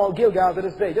been called Gilgal to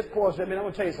this day. Just pause there a minute. I'm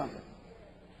going to tell you something.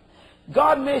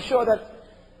 God made sure that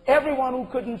everyone who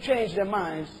couldn't change their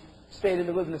minds stayed in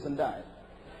the wilderness and died.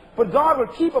 But God will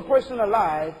keep a person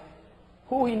alive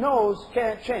who he knows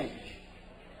can't change.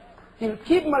 He'll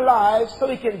keep them alive so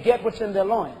he can get what's in their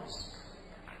loins.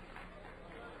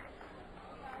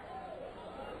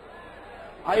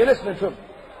 Are you listening to me?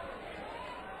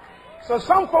 So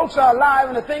some folks are alive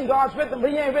and they think God's with them,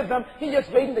 but he ain't with them. He's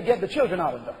just waiting to get the children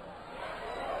out of them.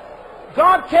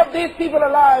 God kept these people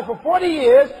alive for 40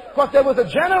 years because there was a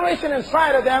generation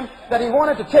inside of them that he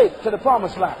wanted to take to the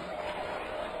promised land.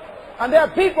 And there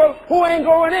are people who ain't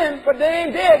going in, but they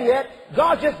ain't dead yet.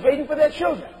 God's just waiting for their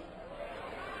children.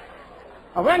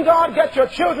 And when God gets your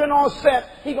children all set,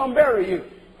 he's going to bury you.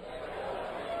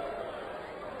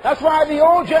 That's why the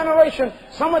old generation,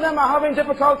 some of them are having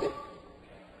difficulty.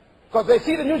 Because they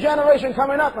see the new generation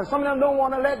coming up and some of them don't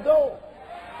want to let go.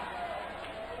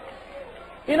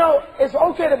 You know, it's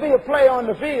okay to be a player on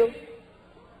the field.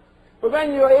 But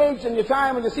when your age and your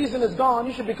time and your season is gone,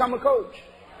 you should become a coach.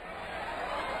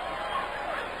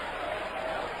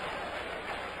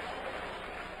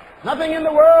 Nothing in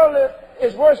the world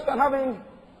is worse than having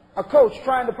a coach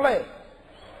trying to play.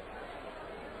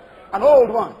 An old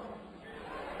one.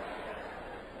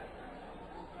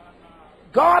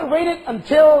 God waited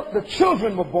until the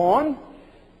children were born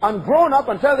and grown up,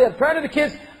 until they had parented the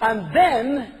kids, and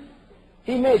then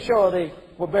he made sure they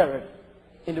were buried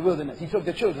in the wilderness. He took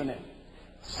the children in.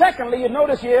 Secondly, you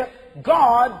notice here,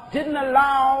 God didn't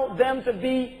allow them to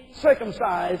be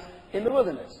circumcised in the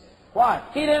wilderness. Why?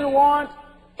 He didn't want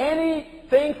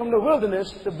anything from the wilderness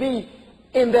to be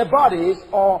in their bodies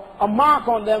or a mark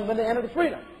on them when they enter the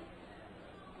freedom.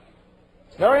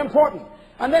 It's very important.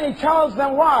 And then he tells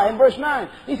them why in verse 9.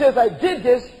 He says, I did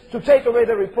this to take away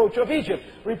the reproach of Egypt.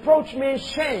 Reproach means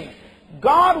shame.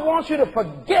 God wants you to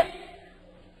forget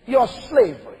your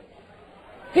slavery.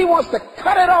 He wants to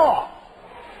cut it off.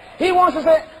 He wants to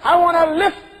say, I want to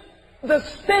lift the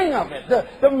sting of it,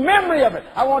 the memory of it.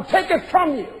 I want to take it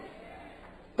from you.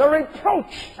 The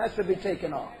reproach has to be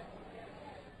taken off.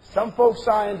 Some folks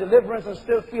are in deliverance and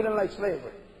still feeling like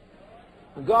slavery.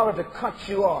 And God will have to cut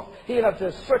you off. He'll have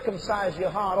to circumcise your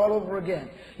heart all over again.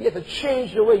 He has to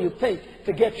change the way you think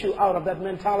to get you out of that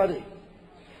mentality.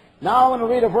 Now I want to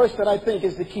read a verse that I think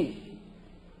is the key.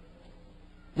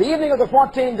 The evening of the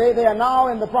 14th day, they are now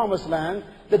in the promised land.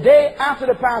 The day after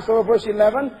the Passover, verse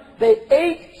 11, they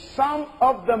ate some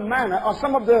of the manna, or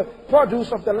some of the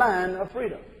produce of the land of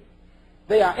freedom.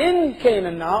 They are in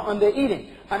Canaan now, and they're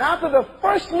eating. And after the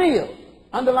first meal,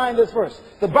 underline this verse,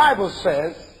 the Bible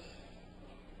says,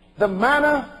 the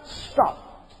manna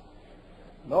stopped.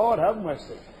 Lord have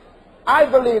mercy. I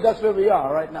believe that's where we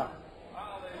are right now.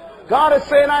 God is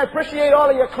saying, I appreciate all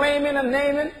of your claiming and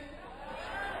naming.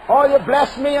 All you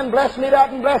bless me and bless me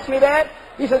that and bless me that.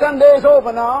 He said, them days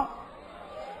over now.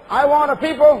 I want a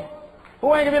people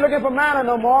who ain't going to be looking for manna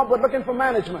no more, but looking for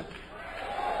management.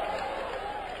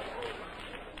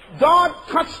 God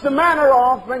cuts the manna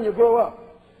off when you grow up.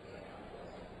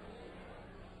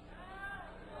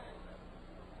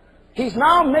 He's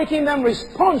now making them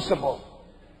responsible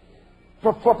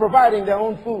for providing their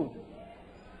own food,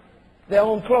 their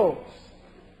own clothes.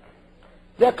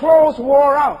 Their clothes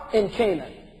wore out in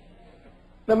Canaan.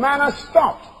 The manna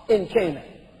stopped in Canaan.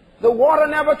 The water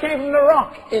never came from the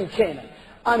rock in Canaan.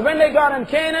 And when they got in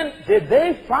Canaan, did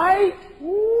they fight?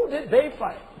 Ooh, did they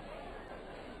fight?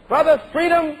 Brother,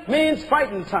 freedom means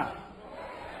fighting time.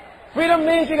 Freedom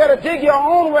means you got to dig your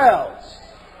own wells.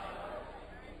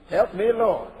 Help me,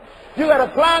 Lord. You got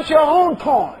to plant your own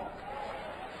corn.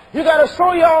 You got to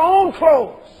sew your own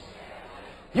clothes.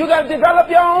 You got to develop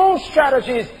your own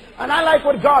strategies. And I like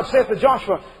what God says to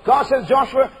Joshua. God says,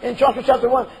 Joshua, in Joshua chapter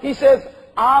 1, he says,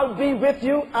 I'll be with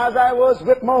you as I was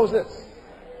with Moses.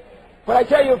 But I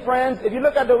tell you, friends, if you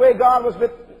look at the way God was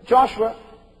with Joshua,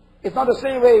 it's not the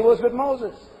same way he was with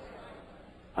Moses.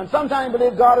 And sometimes you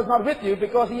believe God is not with you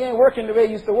because he ain't working the way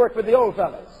he used to work with the old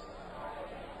fellas.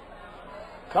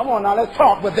 Come on now, let's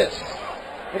talk with this.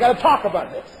 We got to talk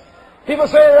about this. People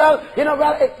say, well, you know,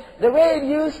 the way it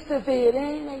used to be, it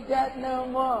ain't like that no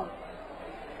more.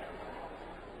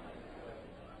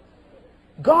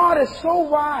 God is so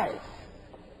wise.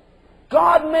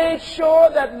 God made sure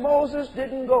that Moses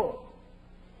didn't go,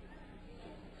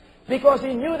 because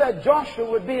he knew that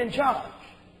Joshua would be in charge.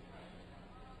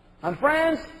 And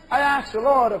friends, I asked the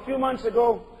Lord a few months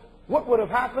ago, what would have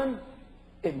happened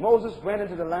if Moses went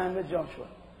into the land with Joshua?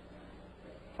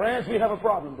 Friends, we have a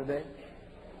problem today.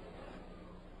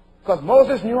 Because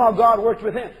Moses knew how God worked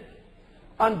with him.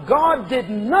 And God did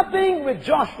nothing with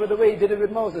Joshua the way he did it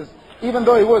with Moses, even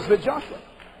though he was with Joshua.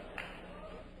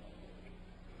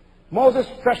 Moses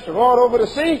stretched the rod over the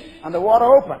sea, and the water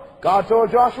opened. God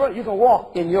told Joshua, you can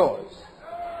walk in yours.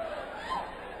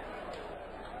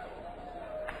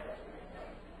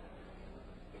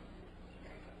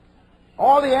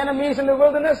 All the enemies in the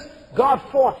wilderness, God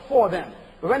fought for them.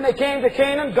 But when they came to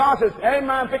Canaan, God says, every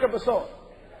man pick up a sword.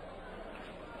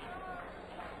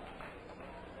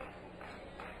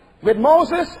 With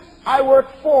Moses, I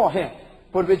worked for him.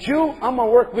 But with you, I'm going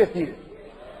to work with you.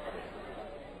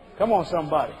 Come on,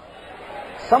 somebody.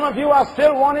 Some of you are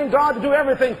still wanting God to do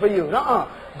everything for you.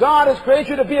 God has created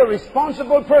you to be a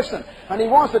responsible person. And He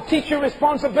wants to teach you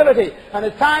responsibility. And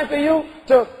it's time for you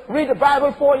to read the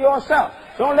Bible for yourself.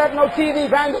 Don't let no TV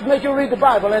bangers make you read the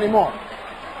Bible anymore.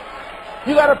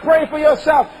 You got to pray for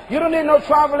yourself. You don't need no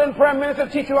traveling prayer minister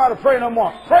to teach you how to pray no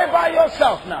more. Pray by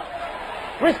yourself now.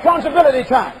 Responsibility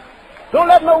time. Don't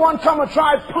let no one come and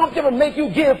try to pump you and make you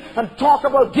give and talk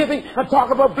about giving and talk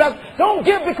about blessing. Don't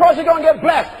give because you're going to get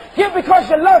blessed. Give because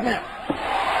you love Him.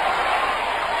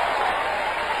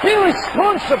 Be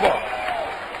responsible.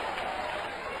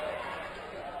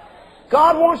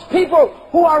 God wants people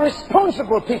who are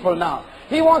responsible people now.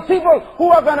 He wants people who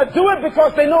are going to do it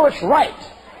because they know it's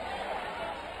right.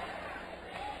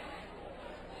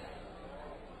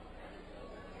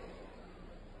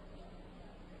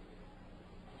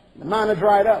 The manna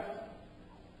dried up,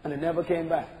 and it never came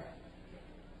back.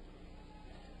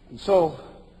 And so,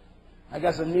 I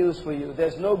got some news for you.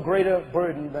 There's no greater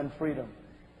burden than freedom.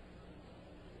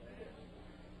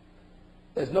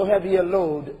 There's no heavier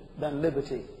load than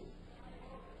liberty.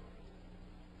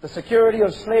 The security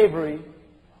of slavery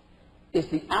is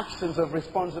the absence of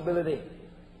responsibility.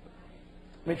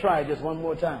 Let me try it just one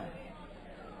more time.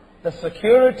 The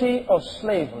security of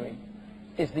slavery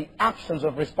is the absence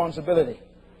of responsibility.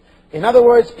 In other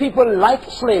words, people like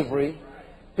slavery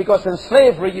because in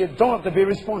slavery you don't have to be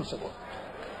responsible.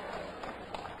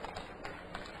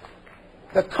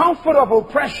 The comfort of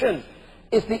oppression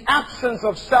is the absence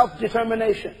of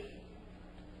self-determination.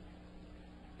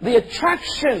 The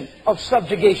attraction of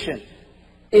subjugation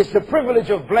is the privilege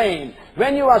of blame.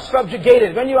 When you are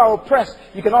subjugated, when you are oppressed,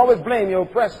 you can always blame your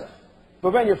oppressor.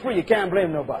 But when you're free, you can't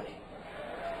blame nobody.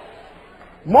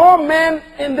 More men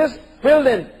in this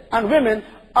building and women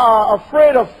are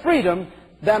afraid of freedom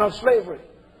than of slavery.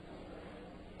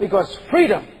 Because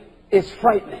freedom is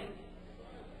frightening.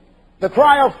 The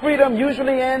cry of freedom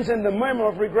usually ends in the murmur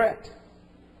of regret.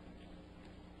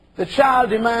 The child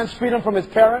demands freedom from his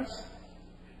parents.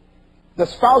 The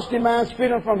spouse demands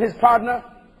freedom from his partner.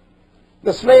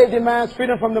 The slave demands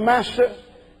freedom from the master.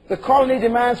 The colony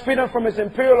demands freedom from its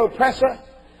imperial oppressor.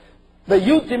 The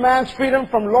youth demands freedom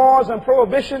from laws and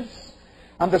prohibitions.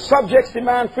 And the subjects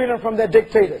demand freedom from their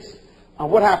dictators. And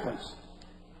what happens?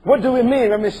 What do we mean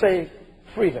when we say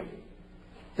freedom?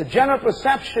 The general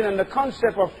perception and the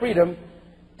concept of freedom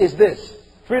is this.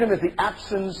 Freedom is the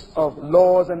absence of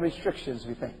laws and restrictions,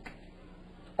 we think.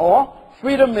 Or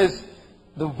freedom is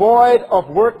the void of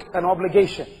work and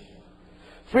obligation.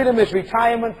 Freedom is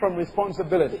retirement from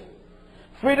responsibility.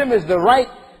 Freedom is the right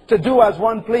to do as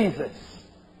one pleases.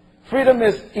 Freedom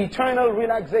is eternal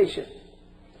relaxation.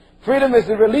 Freedom is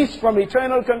the release from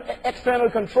external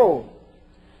control.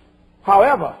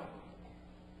 However,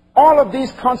 all of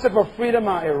these concepts of freedom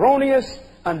are erroneous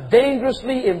and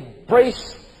dangerously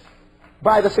embraced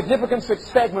by the significant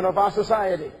segment of our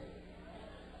society.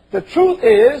 The truth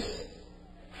is,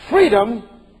 freedom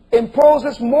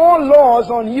imposes more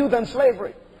laws on you than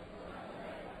slavery.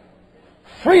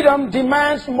 Freedom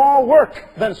demands more work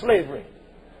than slavery.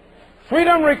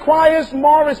 Freedom requires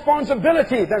more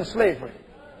responsibility than slavery.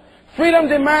 Freedom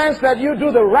demands that you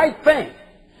do the right thing.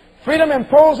 Freedom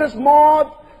imposes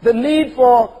more the need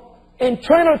for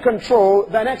internal control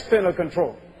than external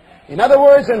control. In other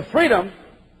words, in freedom,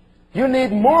 you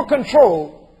need more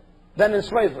control than in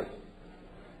slavery.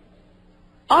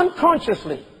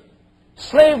 Unconsciously,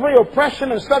 slavery,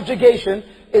 oppression, and subjugation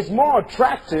is more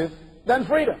attractive than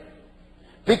freedom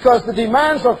because the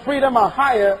demands of freedom are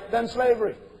higher than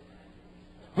slavery.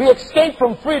 We escape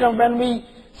from freedom when we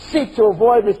seek to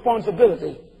avoid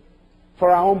responsibility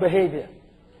for our own behavior.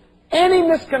 Any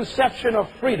misconception of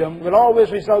freedom will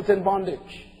always result in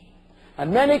bondage.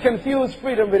 And many confuse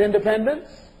freedom with independence.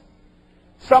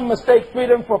 Some mistake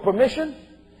freedom for permission,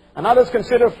 and others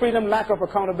consider freedom lack of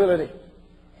accountability.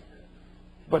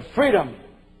 But freedom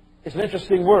is an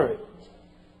interesting word.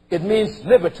 It means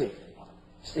liberty.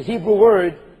 It's the Hebrew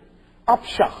word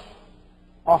upshah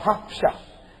or hapshah,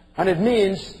 and it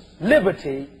means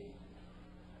liberty.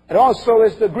 It also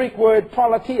is the Greek word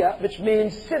politia, which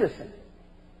means citizen.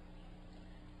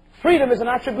 Freedom is an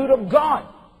attribute of God.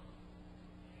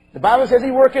 The Bible says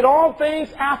He worketh all things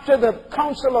after the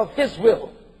counsel of His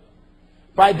will.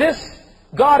 By this,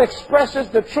 God expresses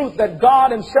the truth that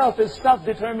God Himself is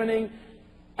self-determining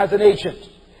as an agent.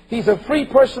 He's a free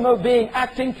personal being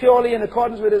acting purely in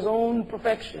accordance with His own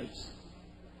perfections.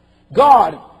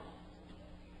 God,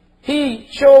 He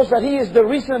shows that He is the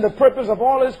reason and the purpose of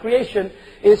all His creation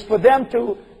is for them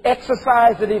to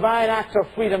exercise the divine act of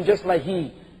freedom just like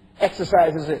He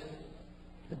exercises it.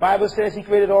 The Bible says He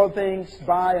created all things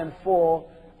by and for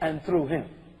and through Him.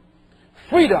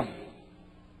 Freedom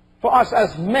for us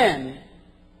as men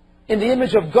in the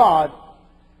image of God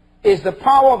is the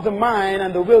power of the mind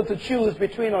and the will to choose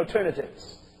between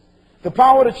alternatives. The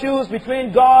power to choose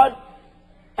between God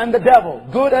and the devil,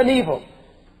 good and evil.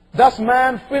 Thus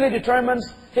man freely determines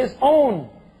his own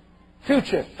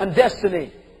future and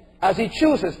destiny as he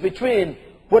chooses between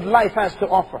what life has to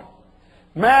offer.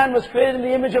 Man was created in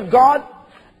the image of God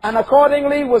and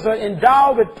accordingly was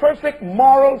endowed with perfect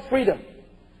moral freedom.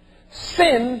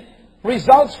 Sin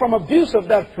results from abuse of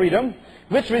that freedom,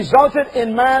 which resulted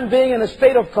in man being in a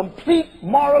state of complete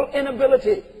moral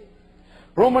inability.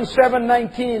 Romans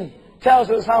 7:19 tells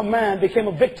us how man became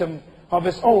a victim of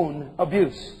his own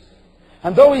abuse.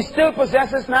 And though he still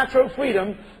possesses natural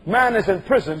freedom, man is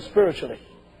imprisoned spiritually.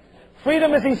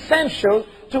 Freedom is essential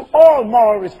to all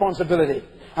moral responsibility.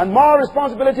 And moral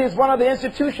responsibility is one of the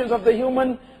institutions of the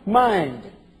human mind.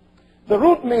 The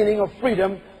root meaning of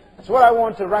freedom, that's what I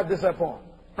want to wrap this up on.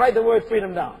 Write the word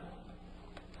freedom down.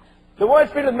 The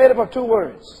word freedom is made up of two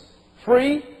words,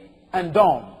 free and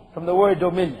dom, from the word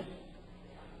dominion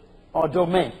or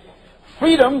domain.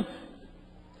 Freedom,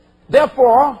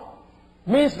 therefore,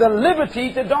 means the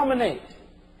liberty to dominate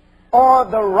or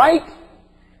the right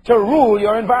to rule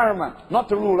your environment, not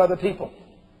to rule other people.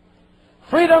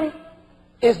 Freedom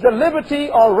is the liberty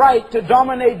or right to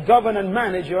dominate, govern, and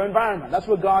manage your environment. That's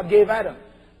what God gave Adam.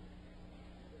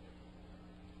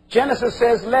 Genesis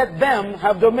says, let them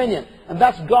have dominion. And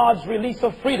that's God's release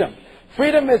of freedom.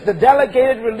 Freedom is the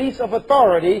delegated release of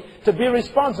authority to be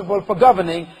responsible for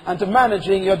governing and to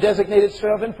managing your designated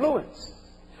sphere of influence.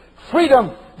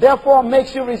 Freedom, therefore,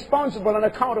 makes you responsible and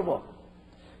accountable.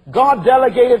 God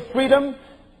delegated freedom,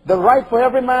 the right for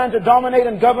every man to dominate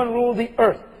and govern, rule the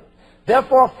earth.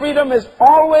 Therefore, freedom is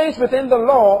always within the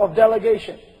law of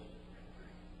delegation.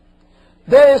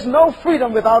 There is no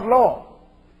freedom without law.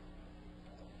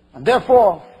 And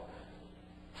therefore,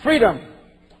 freedom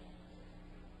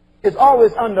is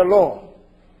always under law.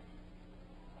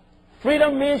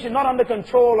 Freedom means you're not under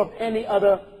control of any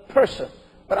other person,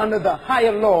 but under the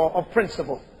higher law of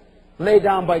principle laid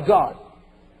down by God.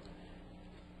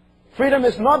 Freedom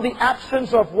is not the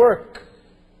absence of work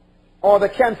or the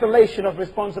cancellation of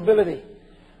responsibility,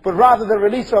 but rather the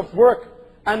release of work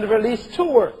and the release to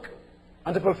work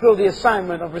and to fulfill the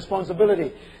assignment of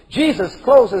responsibility. Jesus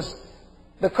closes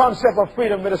the concept of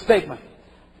freedom with a statement.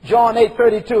 John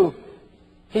 8:32,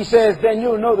 He says, then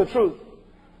you'll know the truth,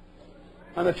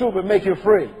 and the truth will make you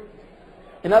free.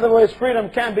 In other words, freedom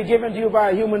can't be given to you by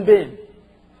a human being.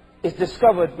 It's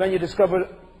discovered when you discover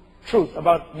truth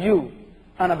about you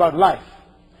and about life.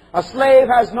 A slave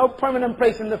has no permanent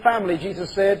place in the family,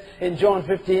 Jesus said in John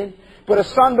 15, but a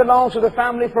son belongs to the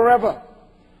family forever.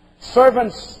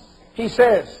 Servants, He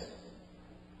says,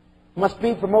 must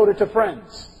be promoted to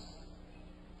friends.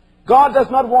 God does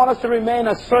not want us to remain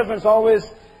as servants, always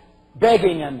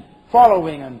begging and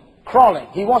following and crawling.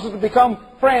 He wants us to become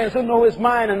friends who know His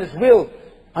mind and His will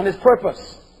and His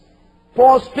purpose.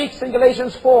 Paul speaks in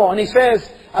Galatians 4 and he says,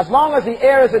 as long as the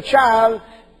heir is a child,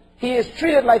 he is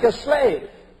treated like a slave.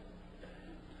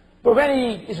 But when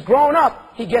he is grown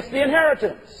up, he gets the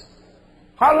inheritance.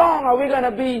 How long are we going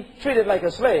to be treated like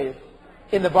a slave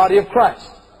in the body of Christ?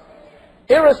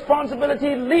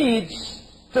 Irresponsibility leads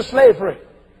to slavery.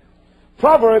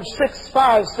 Proverbs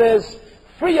 6:5 says,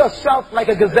 free yourself like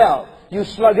a gazelle, you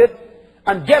sluggard,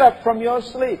 and get up from your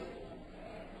sleep.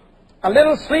 A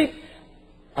little sleep,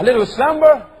 a little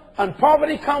slumber, and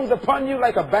poverty comes upon you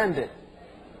like a bandit.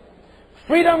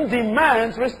 Freedom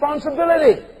demands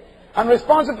responsibility. And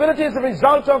responsibility is the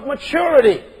result of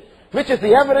maturity, which is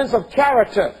the evidence of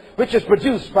character, which is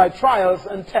produced by trials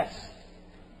and tests.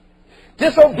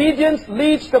 Disobedience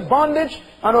leads to bondage,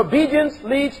 and obedience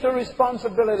leads to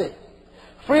responsibility.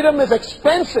 Freedom is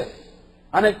expensive,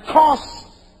 and it costs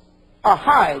a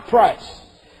high price.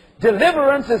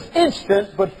 Deliverance is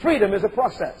instant, but freedom is a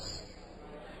process.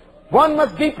 One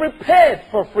must be prepared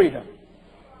for freedom.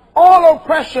 All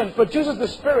oppression produces the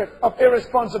spirit of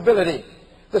irresponsibility,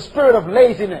 the spirit of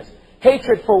laziness,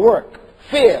 hatred for work,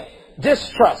 fear,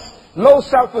 distrust, low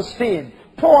self-esteem,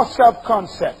 poor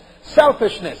self-concept,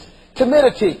 selfishness,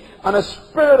 timidity, and a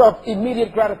spirit of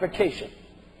immediate gratification.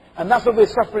 And that's what we're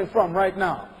suffering from right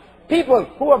now. People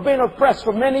who have been oppressed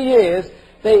for many years,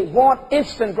 they want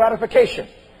instant gratification.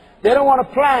 They don't want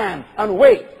to plan and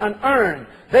wait and earn.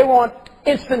 They want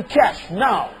instant cash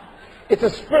now. It's a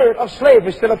spirit of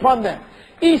slavery still upon them.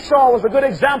 Esau was a good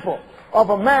example of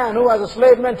a man who has a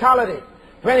slave mentality.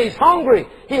 When he's hungry,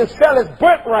 he'll sell his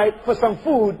birthright for some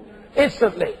food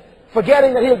instantly,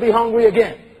 forgetting that he'll be hungry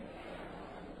again.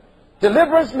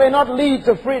 Deliverance may not lead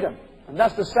to freedom, and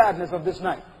that's the sadness of this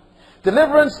night.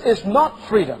 Deliverance is not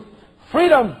freedom.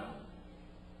 Freedom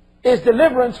is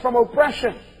deliverance from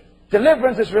oppression.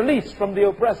 Deliverance is release from the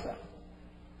oppressor.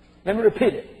 Let me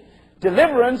repeat it.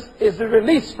 Deliverance is the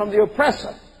release from the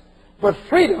oppressor, but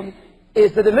freedom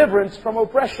is the deliverance from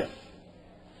oppression.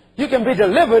 You can be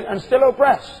delivered and still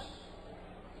oppressed.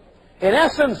 In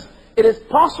essence, it is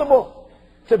possible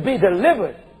to be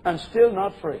delivered and still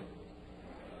not free.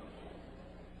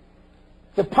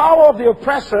 The power of the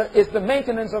oppressor is the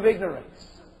maintenance of ignorance.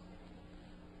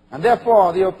 And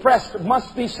therefore, the oppressed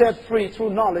must be set free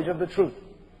through knowledge of the truth.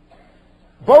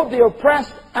 Both the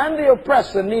oppressed and the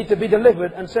oppressor need to be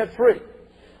delivered and set free.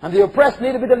 And the oppressed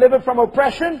need to be delivered from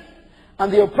oppression,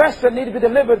 and the oppressor need to be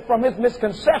delivered from his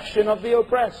misconception of the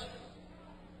oppressed.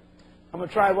 I'm going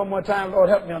to try it one more time. Lord,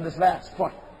 help me on this last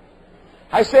point.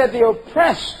 I said the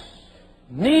oppressed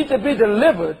need to be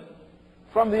delivered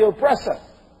from the oppressor.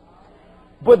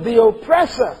 But the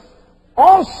oppressor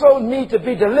also need to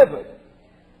be delivered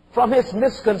from his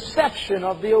misconception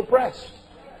of the oppressed.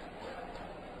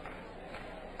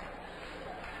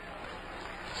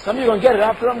 Some of you are going to get it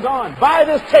after I'm gone. Buy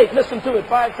this tape. Listen to it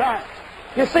 5 times.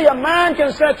 You see, a man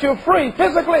can set you free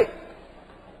physically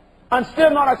and still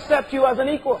not accept you as an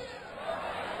equal.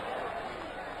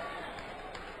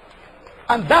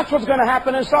 And that's what's going to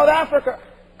happen in South Africa.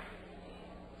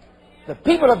 The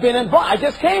people have been involved. I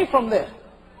just came from there.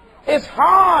 It's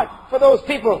hard for those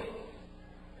people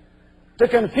to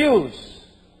confuse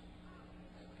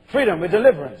freedom with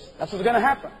deliverance. That's what's going to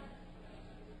happen.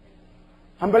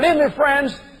 And believe me,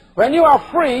 friends, when you are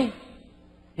free,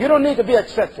 you don't need to be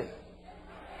accepted.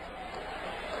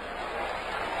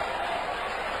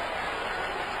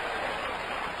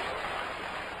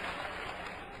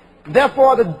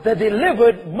 Therefore, the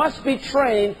delivered must be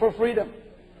trained for freedom.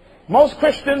 Most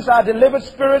Christians are delivered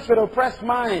spirits with oppressed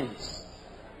minds.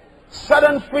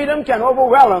 Sudden freedom can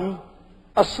overwhelm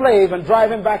a slave and drive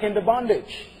him back into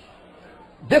bondage.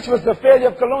 This was the failure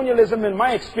of colonialism in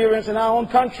my experience in our own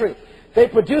country. They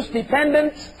produced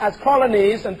dependents as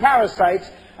colonies and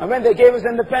parasites, and when they gave us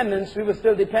independence, we were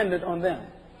still dependent on them.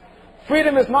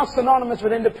 Freedom is not synonymous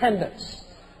with independence.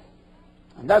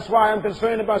 And that's why I'm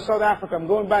concerned about South Africa. I'm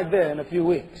going back there in a few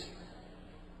weeks.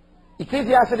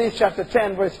 Ecclesiastes chapter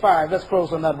 10, verse 5. Let's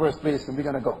close on that verse, please, and we're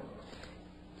going to go.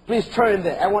 Please turn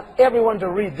there. I want everyone to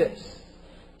read this.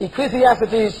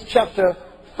 Ecclesiastes chapter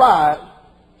 10,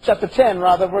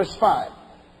 verse 5.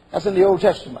 That's in the Old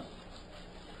Testament.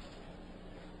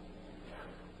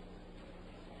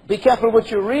 Be careful what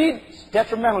you read. It's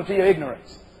detrimental to your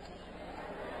ignorance.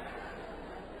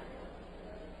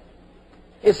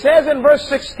 It says in verse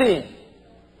 16,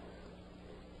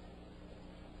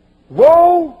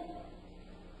 woe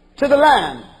to the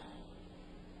land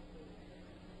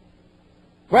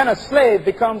when a slave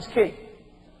becomes king.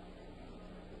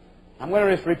 I'm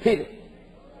going to repeat it.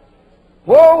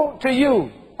 Woe to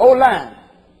you, O land,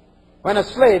 when a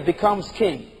slave becomes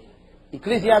king.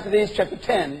 Ecclesiastes chapter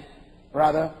 10,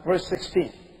 verse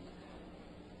 16.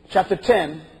 Chapter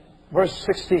 10, verse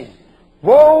 16.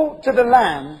 Woe to the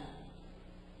land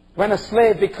when a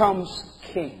slave becomes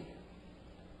king.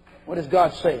 What does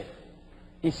God say?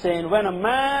 He's saying when a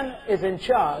man is in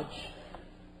charge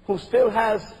who still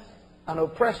has an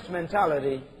oppressed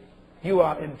mentality, you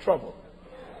are in trouble.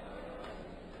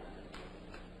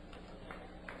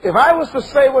 If I was to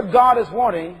say what God is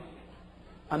wanting,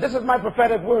 and this is my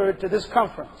prophetic word to this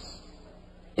conference,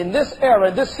 in this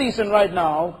era, this season right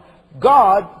now,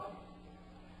 God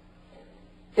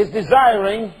is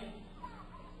desiring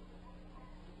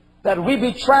that we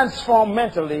be transformed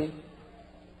mentally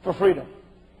for freedom.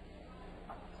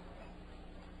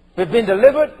 We've been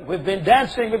delivered, we've been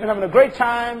dancing, we've been having a great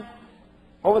time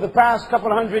over the past couple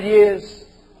of 100 years.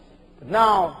 But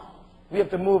now we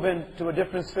have to move into a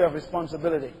different sphere of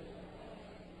responsibility.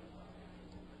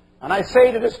 And I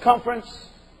say to this conference,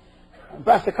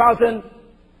 Pastor Carlton,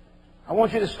 I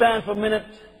want you to stand for a minute.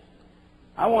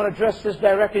 I want to address this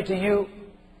directly to you.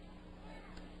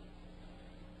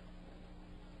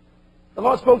 The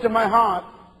Lord spoke to my heart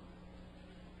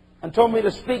and told me to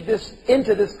speak this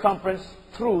into this conference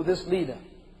through this leader.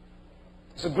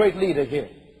 It's a great leader here.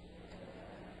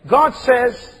 God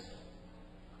says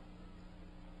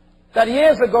that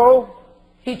years ago,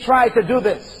 He tried to do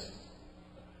this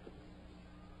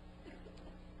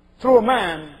through a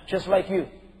man just like you.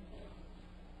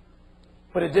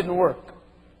 But it didn't work.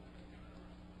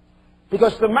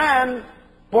 Because the man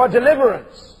brought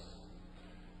deliverance,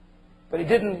 but he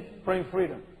didn't bring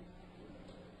freedom.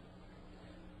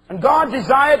 And God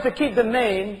desired to keep the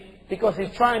name because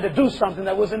He's trying to do something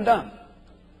that wasn't done.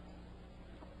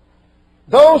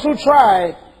 Those who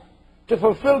tried to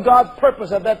fulfill God's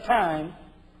purpose at that time,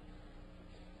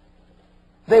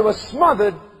 they were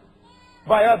smothered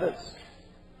by others.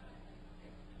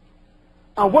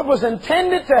 And what was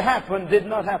intended to happen did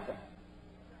not happen.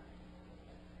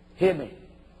 Hear me.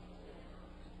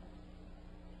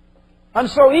 And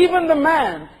so even the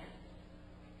man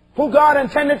who God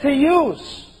intended to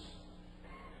use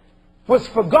was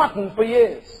forgotten for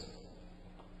years.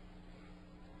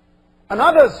 And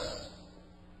others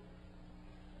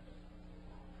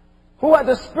who had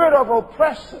the spirit of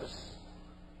oppressors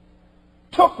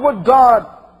took what God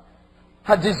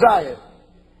had desired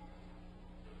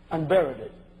and buried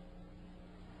it.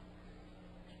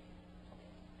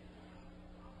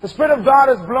 The Spirit of God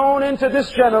has blown into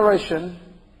this generation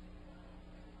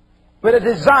with a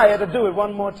desire to do it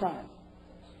one more time.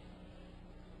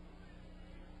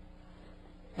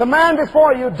 The man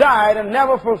before you died and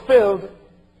never fulfilled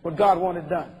what God wanted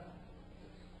done,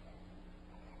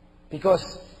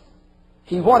 because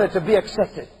he wanted to be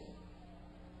accepted.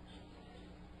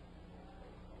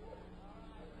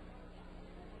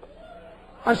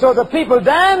 And so the people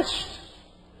danced,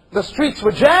 the streets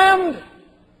were jammed,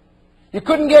 you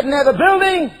couldn't get near the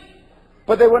building,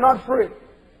 but they were not free.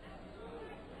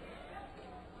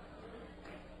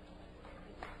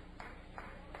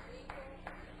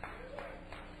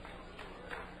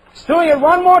 Let's do it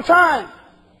one more time.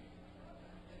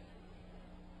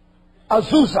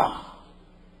 Azusa.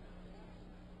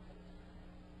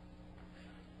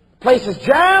 Place is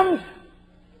jammed.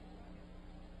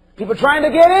 People trying to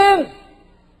get in.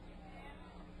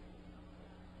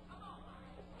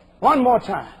 One more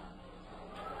time.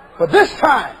 But this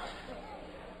time,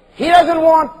 he doesn't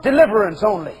want deliverance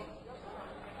only.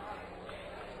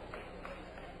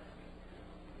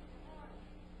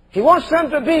 He wants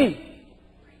them to be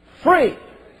free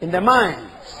in their minds.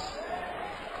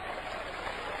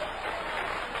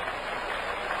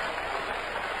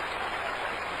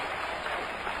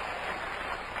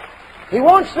 He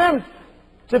wants them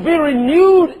to be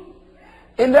renewed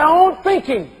in their own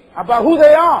thinking about who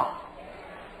they are,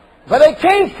 where they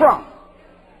came from,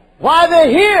 why they're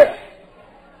here,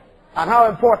 and how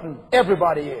important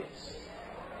everybody is.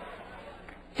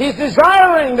 He's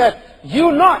desiring that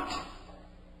you not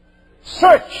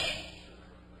search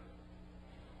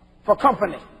for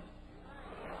company.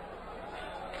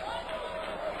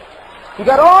 You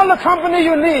got all the company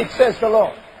you need, says the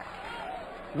Lord.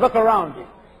 Look around you.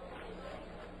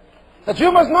 That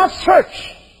you must not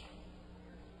search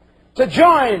to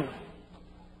join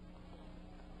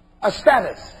a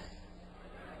status.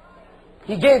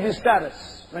 He gave you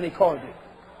status when He called you.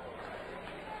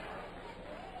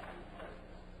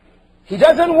 He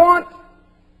doesn't want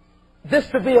this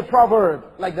to be a proverb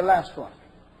like the last one.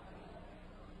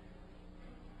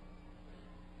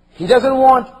 He doesn't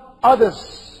want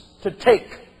others to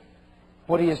take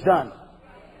what He has done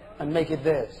and make it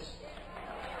theirs.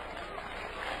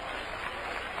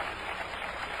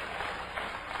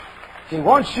 He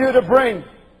wants you to bring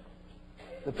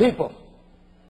the people